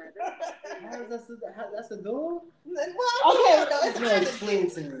 that's a door? Okay, no, it's honestly.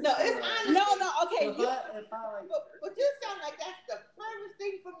 No, it's honestly. No, okay. But this sounds like that's the furthest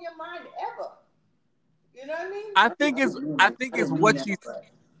thing from your mind ever. You know what I mean? I think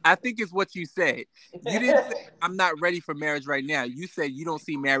it's what you said. You didn't say I'm not ready for marriage right now. You said you don't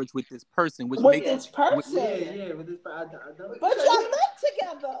see marriage with this person, which makes this person. With this person. I don't. But y'all live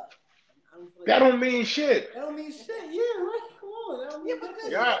together. That don't mean shit. That don't mean shit. Yeah, right. Come on.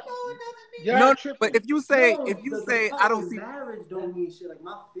 No, but if you say I don't see marriage don't mean shit. Like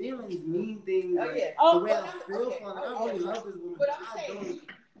my feelings mean things. Oh yeah. The way I feel for her. I really love this woman. But I'm saying.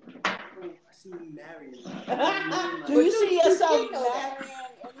 I see me marrying. Do you see yourself marrying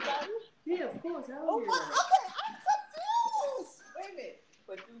anybody? Yeah, of course. Okay, I'm confused. Wait a minute.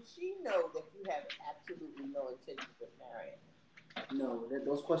 But do she know that you have absolutely no intention of marrying? No,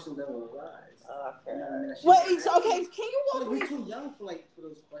 those questions never arise. Okay. Wait, okay, can you walk me? We're too young for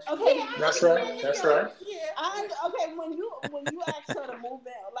those questions. Okay, that's right. Yeah. Okay, when you asked her to move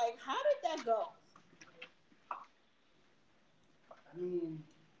in, like, how did that go? I mean,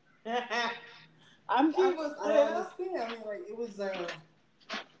 I understand. I mean, like it was.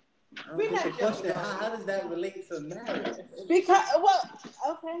 I don't get the question. How does that relate to marriage? Because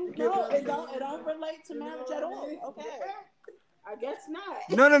okay, no, it don't relate to marriage at all. Okay, I guess not.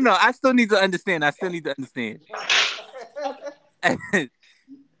 No. I still need to understand.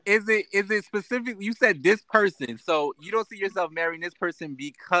 Is it specific? You said this person, so you don't see yourself marrying this person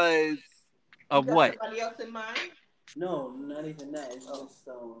because of what? Somebody else in mind? No, not even that. It's just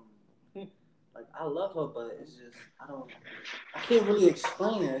like I love her, but it's just I can't really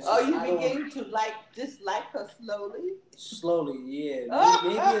explain it. You begin to dislike her slowly? Slowly, yeah.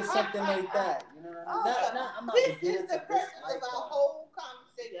 Maybe it's something like that. You know what I mean? I'm not this is the purpose of our whole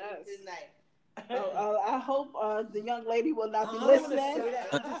conversation tonight. I hope the young lady will not be I'm listening.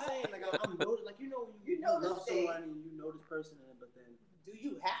 I'm just saying, I'm noticing, you love someone and you know this person, but then do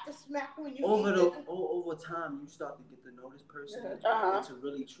you have to smack when you over time you start to get to know this person and to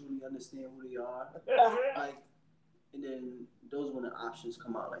really truly understand who they are, and then those when the options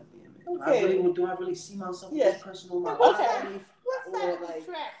come out like, damn man, do I really see myself with this person in my life? What side of the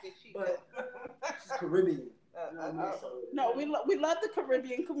track did she go? She's Caribbean. No, we love the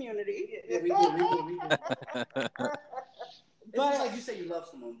Caribbean community. Yeah, we do. It's just like you say you love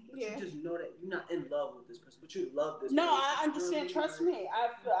someone, but you just know that you're not in love with this person, but you love this person. No, I understand. Trust me. I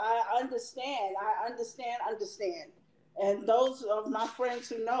understand. I understand. And those of my friends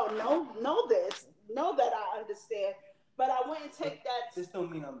who know this, know that I understand. But I wouldn't take that. This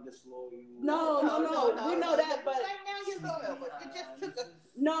don't mean I'm disloyal. No. We know that, but right now you're loyal, but you just took us.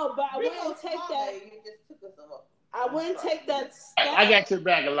 No, but I wouldn't take that. You just took us off. I wouldn't take that step. I got your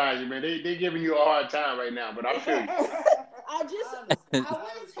back, Elijah, man. They giving you a hard time right now, but I feel you. I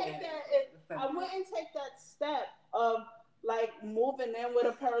wouldn't take that. I wouldn't take that step of like moving in with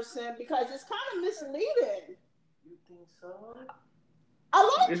a person because it's kind of misleading. You think so? I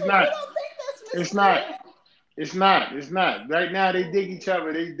like it's you. Not. You don't think that's misleading? It's not. Right now they dig each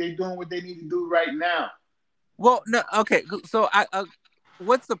other. They doing what they need to do right now. Well, no, okay. So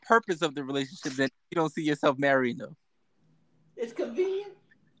what's the purpose of the relationship that you don't see yourself marrying them? It's convenient.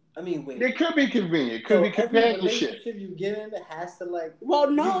 I mean, wait. It could be convenient. It could be companionship. Every relationship you get in, it has to like. Well,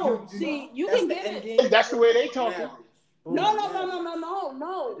 no. You can get it. That's the way they talking. No. Not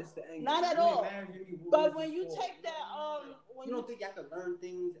at all. But when you take that, you don't think y'all can learn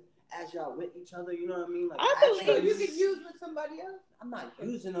things as y'all with each other? You know what I mean? Like, I believe you could use with somebody else. I'm not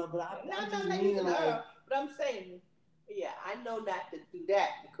using her, but but I'm saying. Yeah, I know not to do that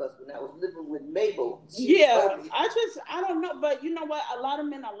because when I was living with Mabel, I don't know, but you know what? A lot of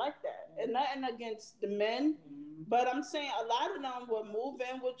men are like that, and nothing against the men, but I'm saying a lot of them will move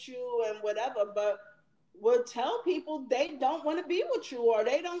in with you and whatever, but will tell people they don't want to be with you or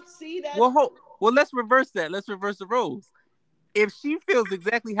they don't see that. Well, let's reverse that. Let's reverse the roles. If she feels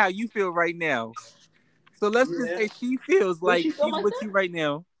exactly how you feel right now, so let's just say she feels like she's with you right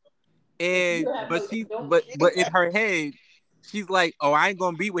now. And but in her head, she's like, "Oh, I ain't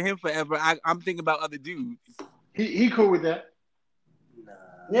gonna be with him forever. I'm thinking about other dudes." He cool with that.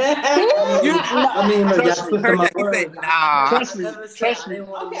 I mean, look, y'all twisted my words. Trust me.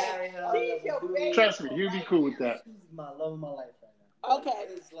 Okay. Trust me, he'll be cool with that. She's my love of my life right now. Okay.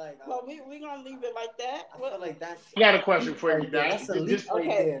 It's like, well, we gonna leave it like that. I feel like that's. I got a question for you, Doc.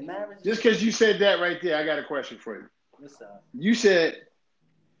 Just because you said that right there, I got a question for you. What's up? You said,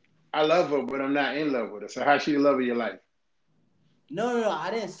 I love her, but I'm not in love with her. So how's she the love of your life? No.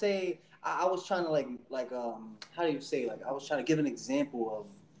 I didn't say. I was trying to how do you say? Like I was trying to give an example of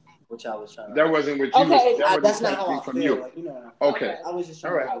which I was trying to. That wasn't what you. Okay. That's not how I feel. You. Like, you know. Okay. I was just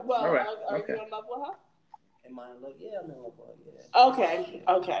trying. All right. Are okay. you in love with her? Am I in love? Yeah, I'm in love with her. Yeah.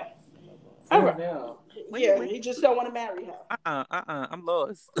 Okay. All right. Yeah, you just don't want to marry her. I'm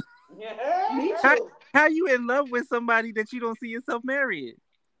lost. Yeah. Me too. How you in love with somebody that you don't see yourself marrying?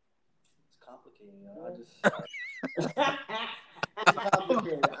 It's complicated. It's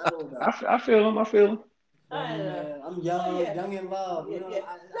complicated. I don't know. I feel him. I'm young in love. You know, you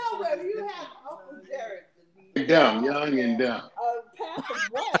have Uncle Derek. Young and dumb. A path of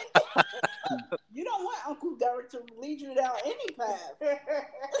what? You don't want Uncle Derek to lead you down any path.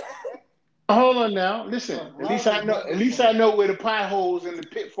 Hold on now. Listen. At least I know where the potholes and the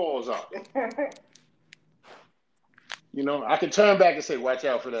pitfalls are. You know, I can turn back and say, "Watch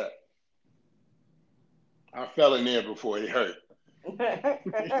out for that." I fell in there before it hurt. You know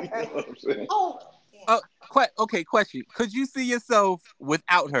what I'm saying? Okay, question. Could you see yourself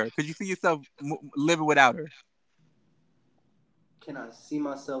without her? Could you see yourself living without her? Can I see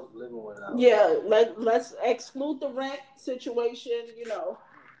myself living without her? Yeah, let's exclude the rent situation, you know.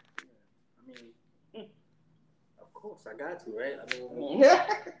 I mean, of course, I got to, right? I mean,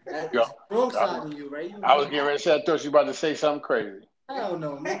 that's the wrong side of you, right? I was getting ready to say, I thought you were about to say something crazy. I don't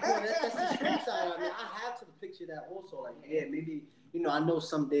know, man. That's the street side. I mean, I have to picture that also. Like, yeah, maybe, I know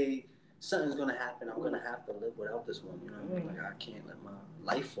someday something's gonna happen. I'm gonna have to live without this one. You know what I mean? Like, I can't let my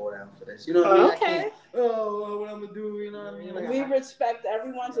life fall down for this. You know what I mean? Okay. I can't, what I'm gonna do? You know what I mean? Like, we respect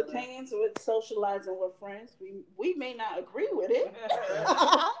everyone's opinions with socializing with friends. We may not agree with it.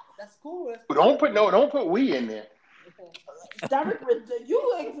 That's cool. Don't put we in there. Derek, do you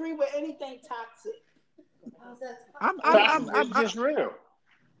agree with anything toxic? I'm just real.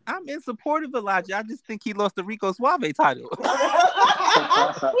 I'm in support of Elijah. I just think he lost the Rico Suave title. We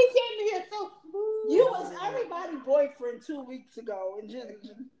came here so smooth. You was everybody's boyfriend 2 weeks ago, and just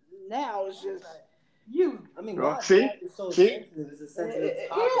now it's just you. I mean, Well, why see? is so sensitive? It's a sensitive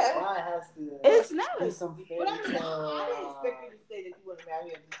topic. Yeah. Why it has to? It's not. Be some But I didn't expect you to say that you want to marry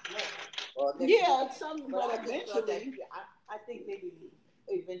him this month. Or next Yeah, month. some, But but I just thought that eventually. I think maybe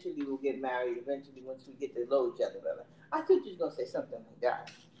eventually we'll get married. Eventually, once we get to know each other better. I thought you was gonna say something like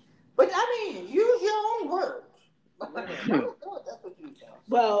that. But I mean, use your own words. That's what you tell.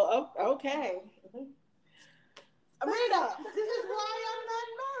 Well, okay. Rita, this is why I'm not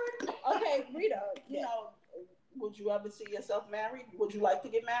married. Okay, Rita, you know, would you ever see yourself married? Would you like to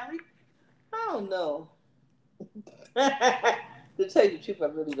get married? I don't know. To tell you the truth, I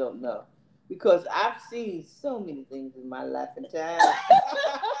really don't know. Because I've seen so many things in my life and time.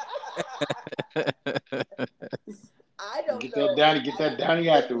 I don't know. Get that Donnie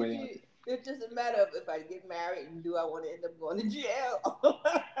out the way. It doesn't matter if I get married and do I want to end up going to jail.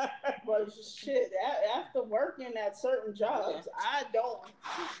 But shit, after working at certain jobs, I don't.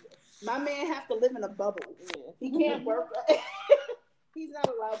 My man have to live in a bubble. Yeah. He can't work. He's not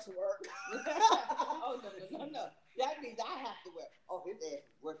allowed to work. Oh, no. That means I have to work. Oh, his ass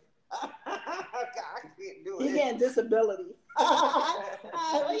working. I can't do it. He getting disability.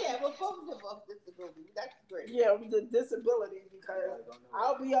 Well, yeah, well, both of them have disability. That's great. Yeah, the disability, because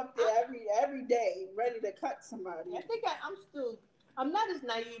I'll be up there every day ready to cut somebody. I think I'm not as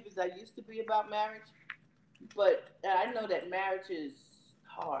naive as I used to be about marriage, but I know that marriage is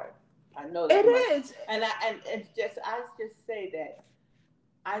hard. I know that It is. And I just say that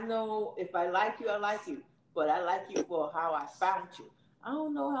I know if I like you, I like you, but I like you for how I found you. I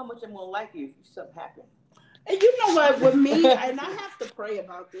don't know how much I'm gonna like you if something happens. And you know what, with me, and I have to pray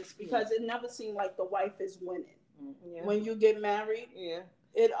about this because it never seemed like the wife is winning. Yeah. When you get married,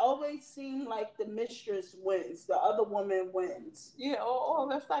 it always seemed like the mistress wins, the other woman wins. Yeah, oh,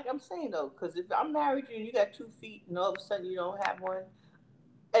 that's like I'm saying though, because if I'm married to you and you got 2 feet and all of a sudden you don't have one,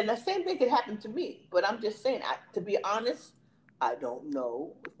 and the same thing could happen to me. But I'm just saying, to be honest, I don't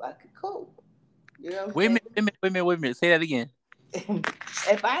know if I could cope. You know? Wait a minute. Say that again.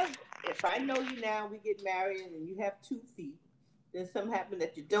 If I know you now, we get married and you have 2 feet, then something happened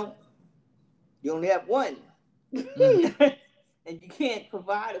that you don't. You only have one. And you can't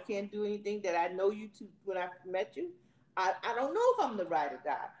provide or can't do anything that I know you to when I met you. I don't know if I'm the ride or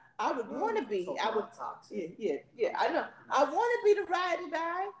die. I would want to be. I would. Yeah. I know. I want to be the ride or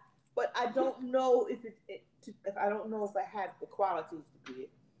die, but I don't know if I don't know if I have the qualities to be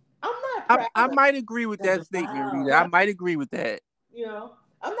it. I'm not proud. I might agree with that statement, Rita. I might agree with that. You know,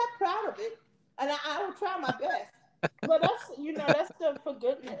 I'm not proud of it, and I will try my best. But that's for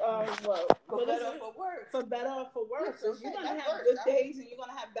good. For better or for worse. For better or for worse. Yeah, So you're gonna have worse, good days and you're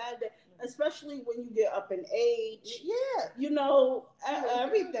gonna have bad days, especially when you get up in age. Yeah. You know,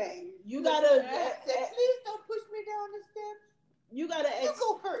 everything. You gotta. Please don't push me down the steps. You gotta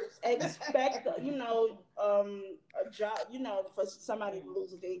go first. Expect, a job. For somebody to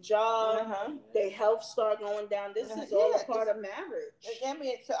lose their job, their health start going down. This is all a part of marriage. I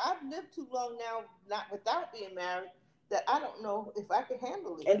mean, so I've lived too long now, not without being married, that I don't know if I can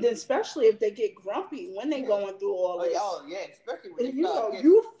handle it. And then, especially if they get grumpy when they going through all this. Oh yeah, especially when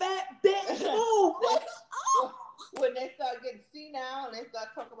you fat bitch. When they start getting senile and they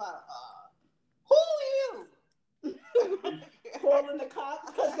start talking about, who are you? Calling the cops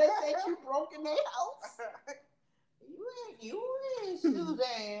because they think you broke in their house. You ain't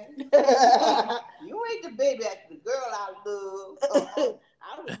Suzanne. You ain't the baby, the girl I love.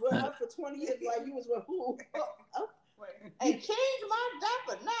 I was with her for 20 years while you was with who? And change my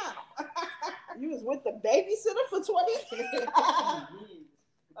diaper now. You was with the babysitter for 20 years?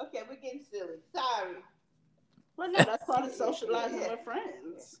 Okay, we're getting silly. Sorry. Well, no, that's part of socializing with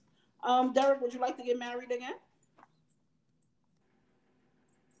friends. Derek, would you like to get married again?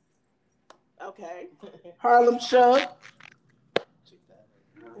 Okay. Harlem Shug.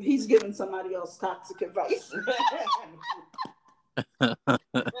 He's giving somebody else toxic advice. Oh,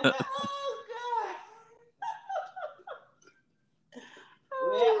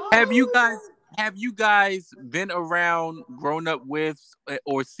 God. Have you have you guys been around, grown up with,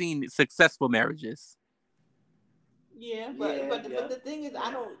 or seen successful marriages? Yeah, but the thing is,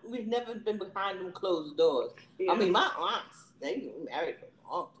 we've never been behind them closed doors. Yeah. I mean, my aunts, they were married for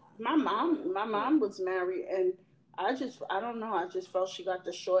a long time. My mom was married, and I don't know, I just felt she got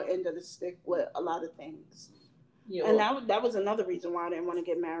the short end of the stick with a lot of things. Yeah, and that was another reason why I didn't want to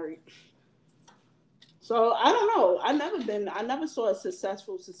get married. So I don't know. I never saw a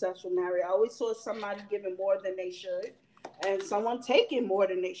successful marriage. I always saw somebody giving more than they should, and someone taking more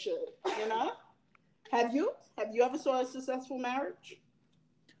than they should. You know? Have you ever saw a successful marriage?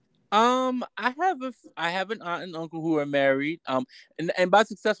 I have an aunt and uncle who are married. And by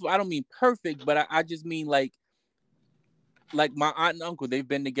successful, I don't mean perfect, but I just mean like my aunt and uncle. They've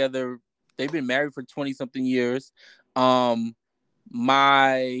been together. They've been married for 20 something years. My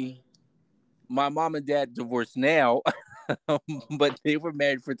mom and dad divorced now, but they were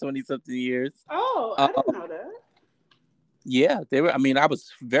married for 20 something years. Oh, I didn't know that. Yeah, they were. I mean, I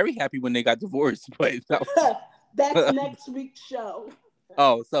was very happy when they got divorced, but that's next week's show.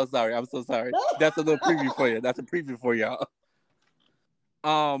 Oh, so sorry. I'm so sorry. That's a little preview for you. That's a preview for y'all.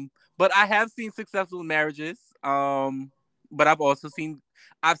 But I have seen successful marriages. But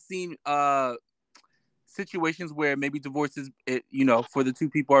I've seen situations where maybe divorces, for the two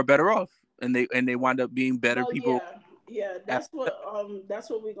people are better off, and they wind up being better people. Yeah, that's what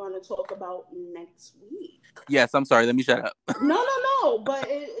we're going to talk about next week. Yes, I'm sorry. Let me shut up. No. But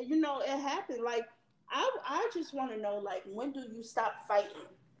it happened. Like I just want to know, like, when do you stop fighting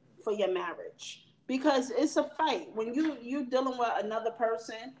for your marriage? Because it's a fight when you're dealing with another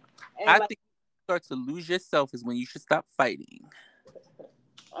person. And I think you start to lose yourself is when you should stop fighting.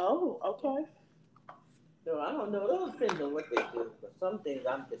 Oh, okay. No, I don't know. It depends on what they do. But some things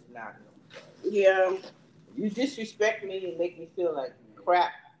I'm just not. Yeah. You disrespect me and make me feel like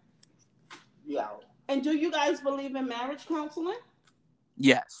crap. Yeah. And do you guys believe in marriage counseling?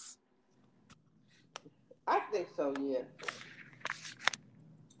 Yes. I think so, yeah.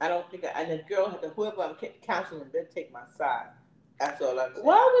 I don't think and the girl, whoever I'm counseling, they'll take my side. That's all I'm saying.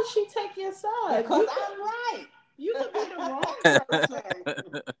 Why would she take your side? Because I'm right. You could be the wrong person.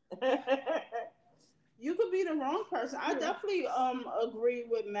 You could be the wrong person. I definitely agree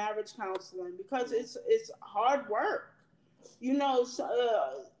with marriage counseling because it's hard work.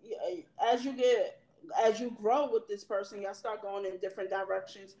 As you grow with this person, y'all start going in different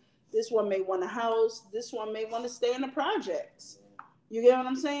directions. This one may want a house. This one may want to stay in the projects. You get what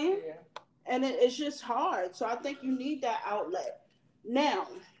I'm saying? Yeah. And it's just hard. So I think you need that outlet. Now,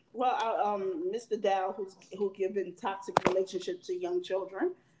 Mr. Dow, who given toxic relationships to young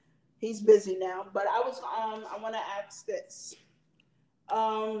children, he's busy now. But I want to ask this: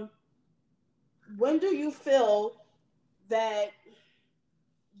 when do you feel that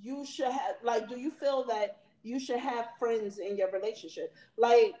you should have? Like, do you feel that you should have friends in your relationship,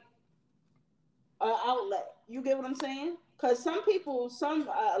 like an outlet? You get what I'm saying? Because a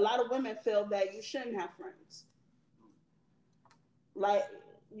lot of women feel that you shouldn't have friends. Like,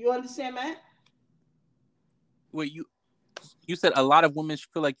 you understand that? Wait, you said a lot of women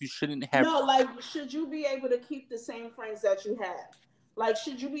feel like you shouldn't have. No, like, should you be able to keep the same friends that you have? Like,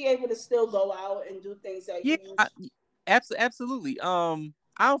 should you be able to still go out and do things that you absolutely. I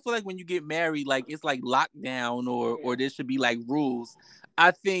don't feel like when you get married, like it's like lockdown or there should be like rules.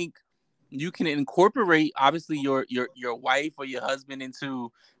 I think you can incorporate obviously your wife or your husband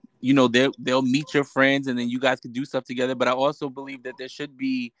into, they'll meet your friends and then you guys can do stuff together. But I also believe that there should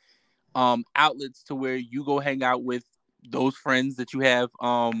be outlets to where you go hang out with those friends that you have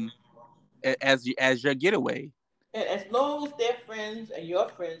as your getaway. And as long as their friends and your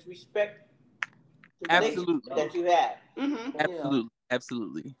friends respect the absolutely that you have. Mm-hmm.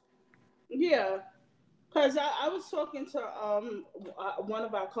 Absolutely. Yeah. Because I was talking to one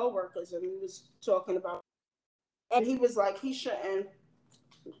of our coworkers, and he was talking about, and he was like, he shouldn't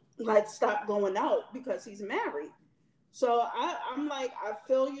like stop going out because he's married. So I'm like, I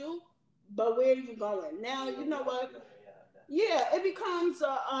feel you, but where are you going now? You know what? Yeah, it becomes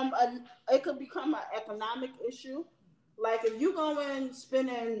it could become an economic issue. Like if you go in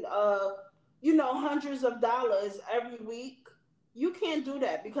spending hundreds of dollars every week, you can't do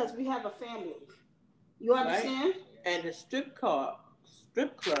that because we have a family. You understand? Right. And the strip club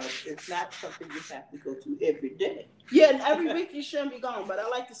is not something you have to go to every day. Yeah, and every week you shouldn't be going. But I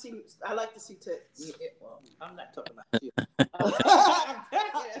like to see tits. Yeah, well, I'm not talking about you.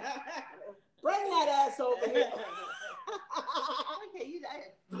 Bring that ass over here. Okay, you got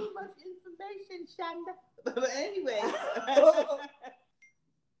too much information, Shonda. But anyway,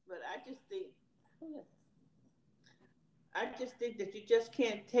 but I just think I just think that you just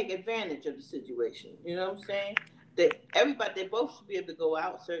can't take advantage of the situation. You know what I'm saying? That everybody, they both should be able to go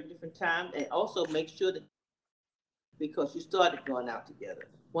out certain different times, and also make sure that because you started going out together.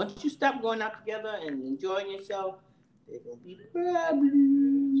 Once you stop going out together and enjoying yourself, there's gonna be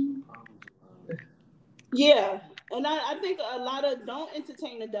problems. Yeah, and I think a lot of don't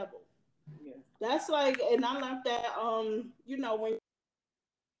entertain the devil. Yeah. That's like, and I learned that when you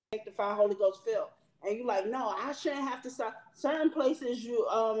make the fire Holy Ghost filled, and you like, no, I shouldn't have to stop. Certain places you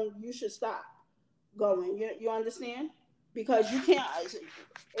should stop going. You understand? Because you can't.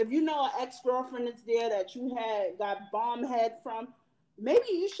 If you know an ex girlfriend is there that you had got bomb head from, maybe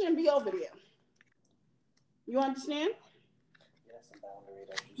you shouldn't be over there. You understand? That's a boundary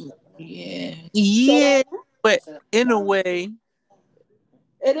that you stepping on. Yeah. So Yeah. But in a way,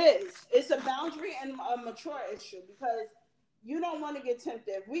 it is. It's a boundary and a mature issue because you don't want to get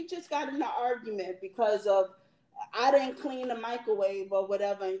tempted. If we just got in an argument because of I didn't clean the microwave or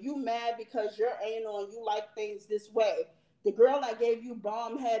whatever, and you mad because you're anal and you like things this way. The girl that gave you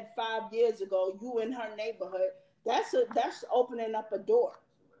bomb head 5 years ago, you in her neighborhood, that's opening up a door.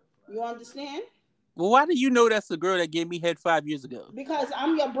 You understand? well, why do you know that's the girl that gave me head 5 years ago? Because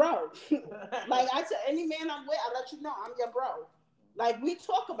I'm your bro. Like I said, any man I'm with, I let you know I'm your bro. Like we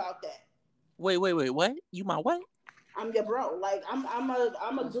talk about that. Wait, what? You my what? I'm your bro. Like I'm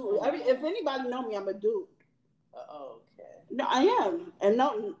a dude. If anybody know me, I'm a dude. Okay. No, I am, and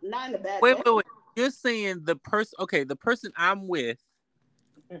no, not in a bad Wait, way. You're saying the person I'm with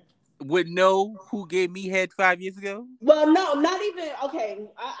would know who gave me head 5 years ago? Well, no, not even. Okay,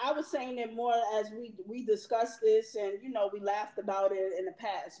 I was saying it more as we discussed this, and we laughed about it in the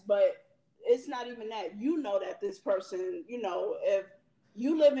past. But it's not even that. You know that this person, if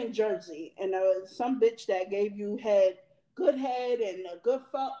you live in Jersey and some bitch that gave you good head and a good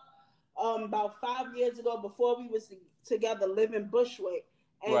fuck, about 5 years ago before we was together living Bushwick,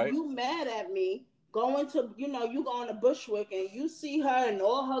 and Right. you mad at me going to you going to Bushwick and you see her in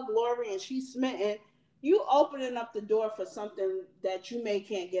all her glory and she's smitten, you opening up the door for something that you may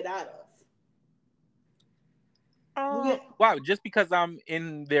can't get out of. Wow, just because I'm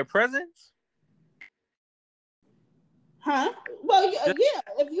in their presence? Huh? Well, Just, yeah.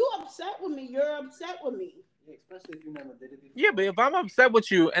 If you upset with me, you're upset with me. Yeah, especially if you never did it before. yeah, but if I'm upset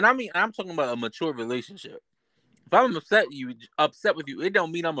with you, and I'm talking about a mature relationship. If I'm upset with you, it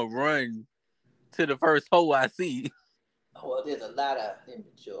don't mean I'm gonna run to the first hole I see. Well, there's a lot of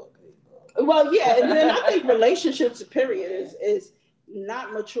immature people. Well, yeah, and then I think relationships, period, is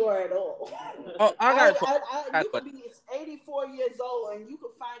not mature at all. Oh, You could be 84 years old and you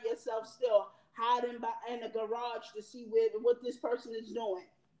could find yourself still hiding in the garage to see what this person is doing.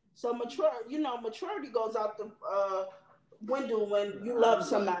 So maturity goes out the window when you love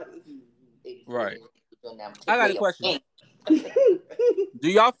somebody. Right. I got a question. Do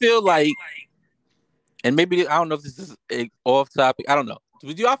y'all feel like, and maybe I don't know if this is off topic, I don't know.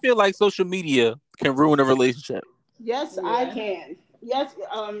 Do y'all feel like social media can ruin a relationship? Yes, yeah. I can. Yes,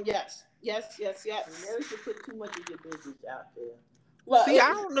 yes. You never should put too much of your business out there. Well, see,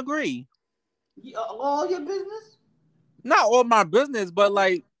 I don't agree. All your business? Not all my business, but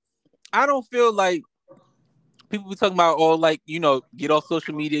like, I don't feel like people be talking about get off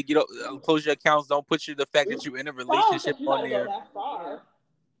social media, close your accounts, don't put the fact that you're in a relationship on there. Go that far.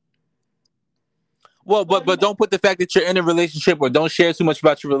 Well, but don't put the fact that you're in a relationship or don't share too much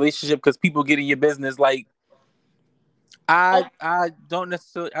about your relationship because people get in your business. Like, I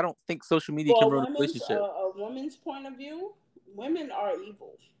don't think social media can ruin a relationship. A woman's point of view, women are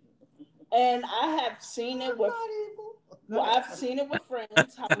evil, and I have seen it with. Well, I've seen it with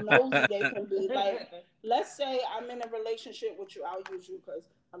friends how nosy they can be. Like, let's say I'm in a relationship with you. I'll use you because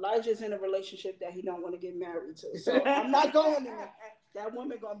Elijah's in a relationship that he don't want to get married to. So I'm not going in there. That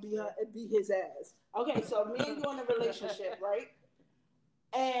woman gonna be his ass. Okay, so me and you in a relationship, right?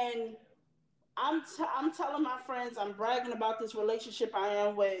 And I'm telling my friends, I'm bragging about this relationship I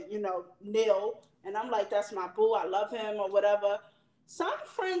am with, Neil, and I'm like, that's my boo. I love him or whatever. Some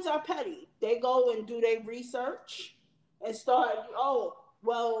friends are petty. They go and do their research and start,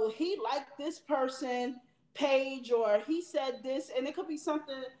 well, he liked this person page or he said this, and it could be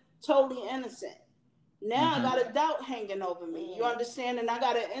something totally innocent. Now I got a doubt hanging over me. You understand? And I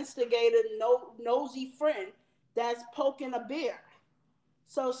got an instigated, nosy friend that's poking a bear.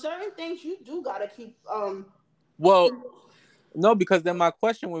 So certain things you do got to keep. Well, no, because then my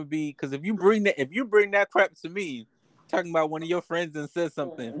question would be, because if you bring that crap to me, talking about one of your friends and says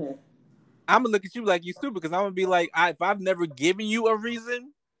something, I'm gonna look at you like you stupid because I'm gonna be like, if I've never given you a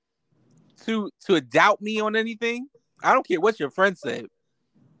reason to doubt me on anything, I don't care what your friend said.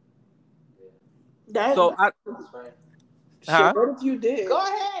 Shit, what if you did? Go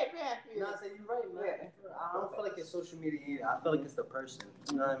ahead, Matthew. No, I said you're right, man. I don't feel like it's social media either. I feel like it's the person.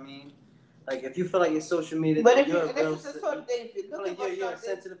 You know what I mean? Like if you feel like it's social media, but if you're you're this is the sort of thing. If you're looking for you're a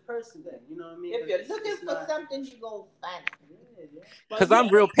sensitive person, then you know what I mean. If you're looking for something, you're gonna find it. Because I'm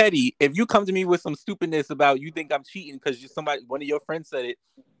real petty. If you come to me with some stupidness about you think I'm cheating because one of your friends said it,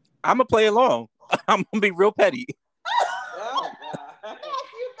 I'm gonna play along. I'm gonna be real petty. Oh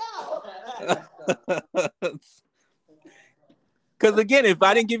God! Because again, if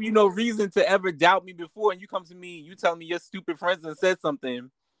I didn't give you no reason to ever doubt me before, and you come to me, you tell me your stupid friends and said something,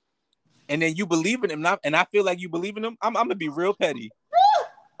 and then you believe in them, and I feel like you believe in them, I'm gonna be real petty.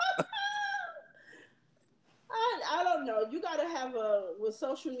 I don't know. You gotta have with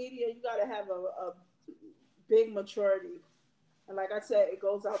social media, you gotta have a big maturity, and like I said, it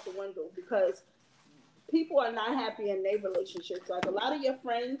goes out the window because people are not happy in their relationships. Like a lot of your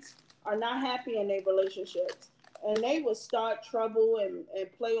friends are not happy in their relationships. And they will start trouble and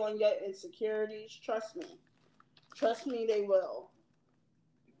play on your insecurities. Trust me, they will.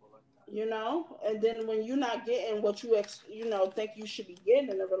 You know, and then when you're not getting what you think you should be getting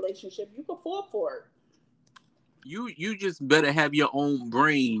in a relationship, you can fall for it. You just better have your own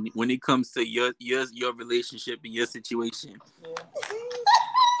brain when it comes to your relationship and your situation. Yeah.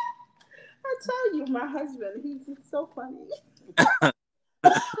 I tell you, my husband, he's so funny.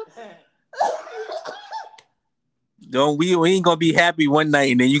 We ain't gonna be happy one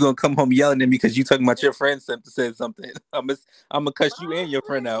night and then you gonna come home yelling at me because you talking about your friend said something. I'm gonna cuss you and your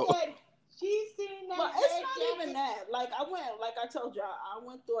friend out. She's seen that. But it's not even that. Like I told y'all, I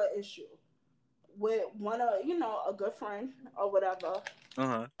went through an issue with one of a good friend or whatever.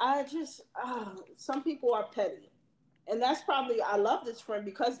 I just some people are petty, and that's probably I love this friend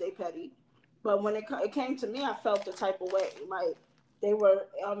because they petty, but when it came to me, I felt the type of way like they were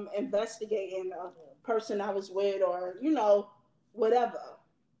investigating a person I was with or whatever.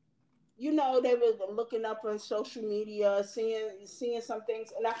 They were looking up on social media, seeing some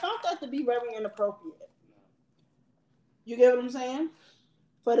things, and I found that to be very inappropriate. You get what I'm saying?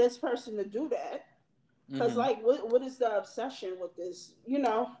 For this person to do that. Because, what is the obsession with this,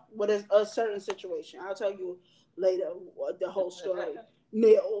 what is a certain situation? I'll tell you later the whole story,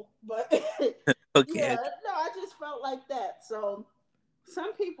 Neil. But, okay. Yeah, no, I just felt like that. So,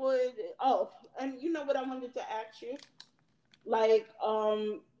 some people, and you know what I wanted to ask you? Like,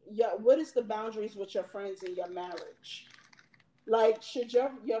 what is the boundaries with your friends in your marriage? Like, should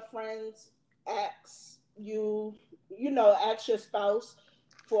your friends ask you, ask your spouse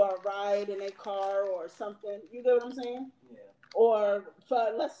for a ride in a car or something? You get what I'm saying? Yeah. Or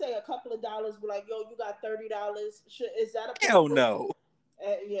for, let's say, a couple of dollars, be like, yo, you got $30. Is that a hell no?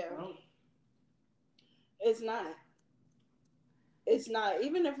 Yeah. It's not. It's not.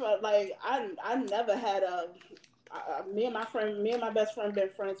 Even if I never had me and my best friend been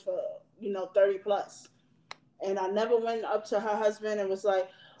friends for 30 plus, and I never went up to her husband and was like,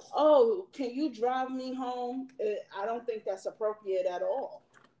 oh, can you drive me home? I don't think that's appropriate at all.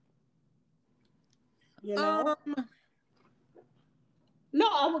 No,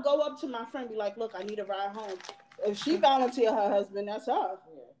 I would go up to my friend and be like, look, I need a ride home. If she volunteer her husband, that's her.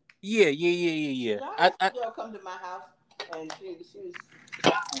 Yeah. I girl come to my house and she was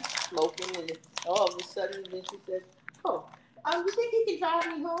smoking, and all of a sudden then she said, oh, you think he can drive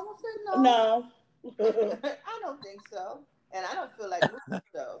me home? I said, no. I don't think so. And I don't feel like moving,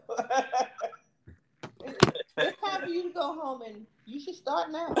 so. It's time for you to go home, and you should start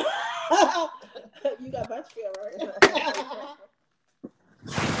now. You got Butchfield, right?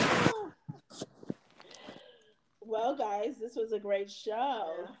 Well, guys, this was a great show.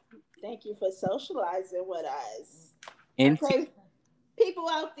 Yeah. Thank you for socializing with us. Okay, people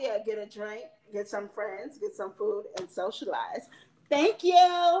out there, get a drink, get some friends, get some food, and socialize. Thank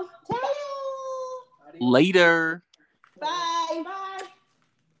you. Later. Bye.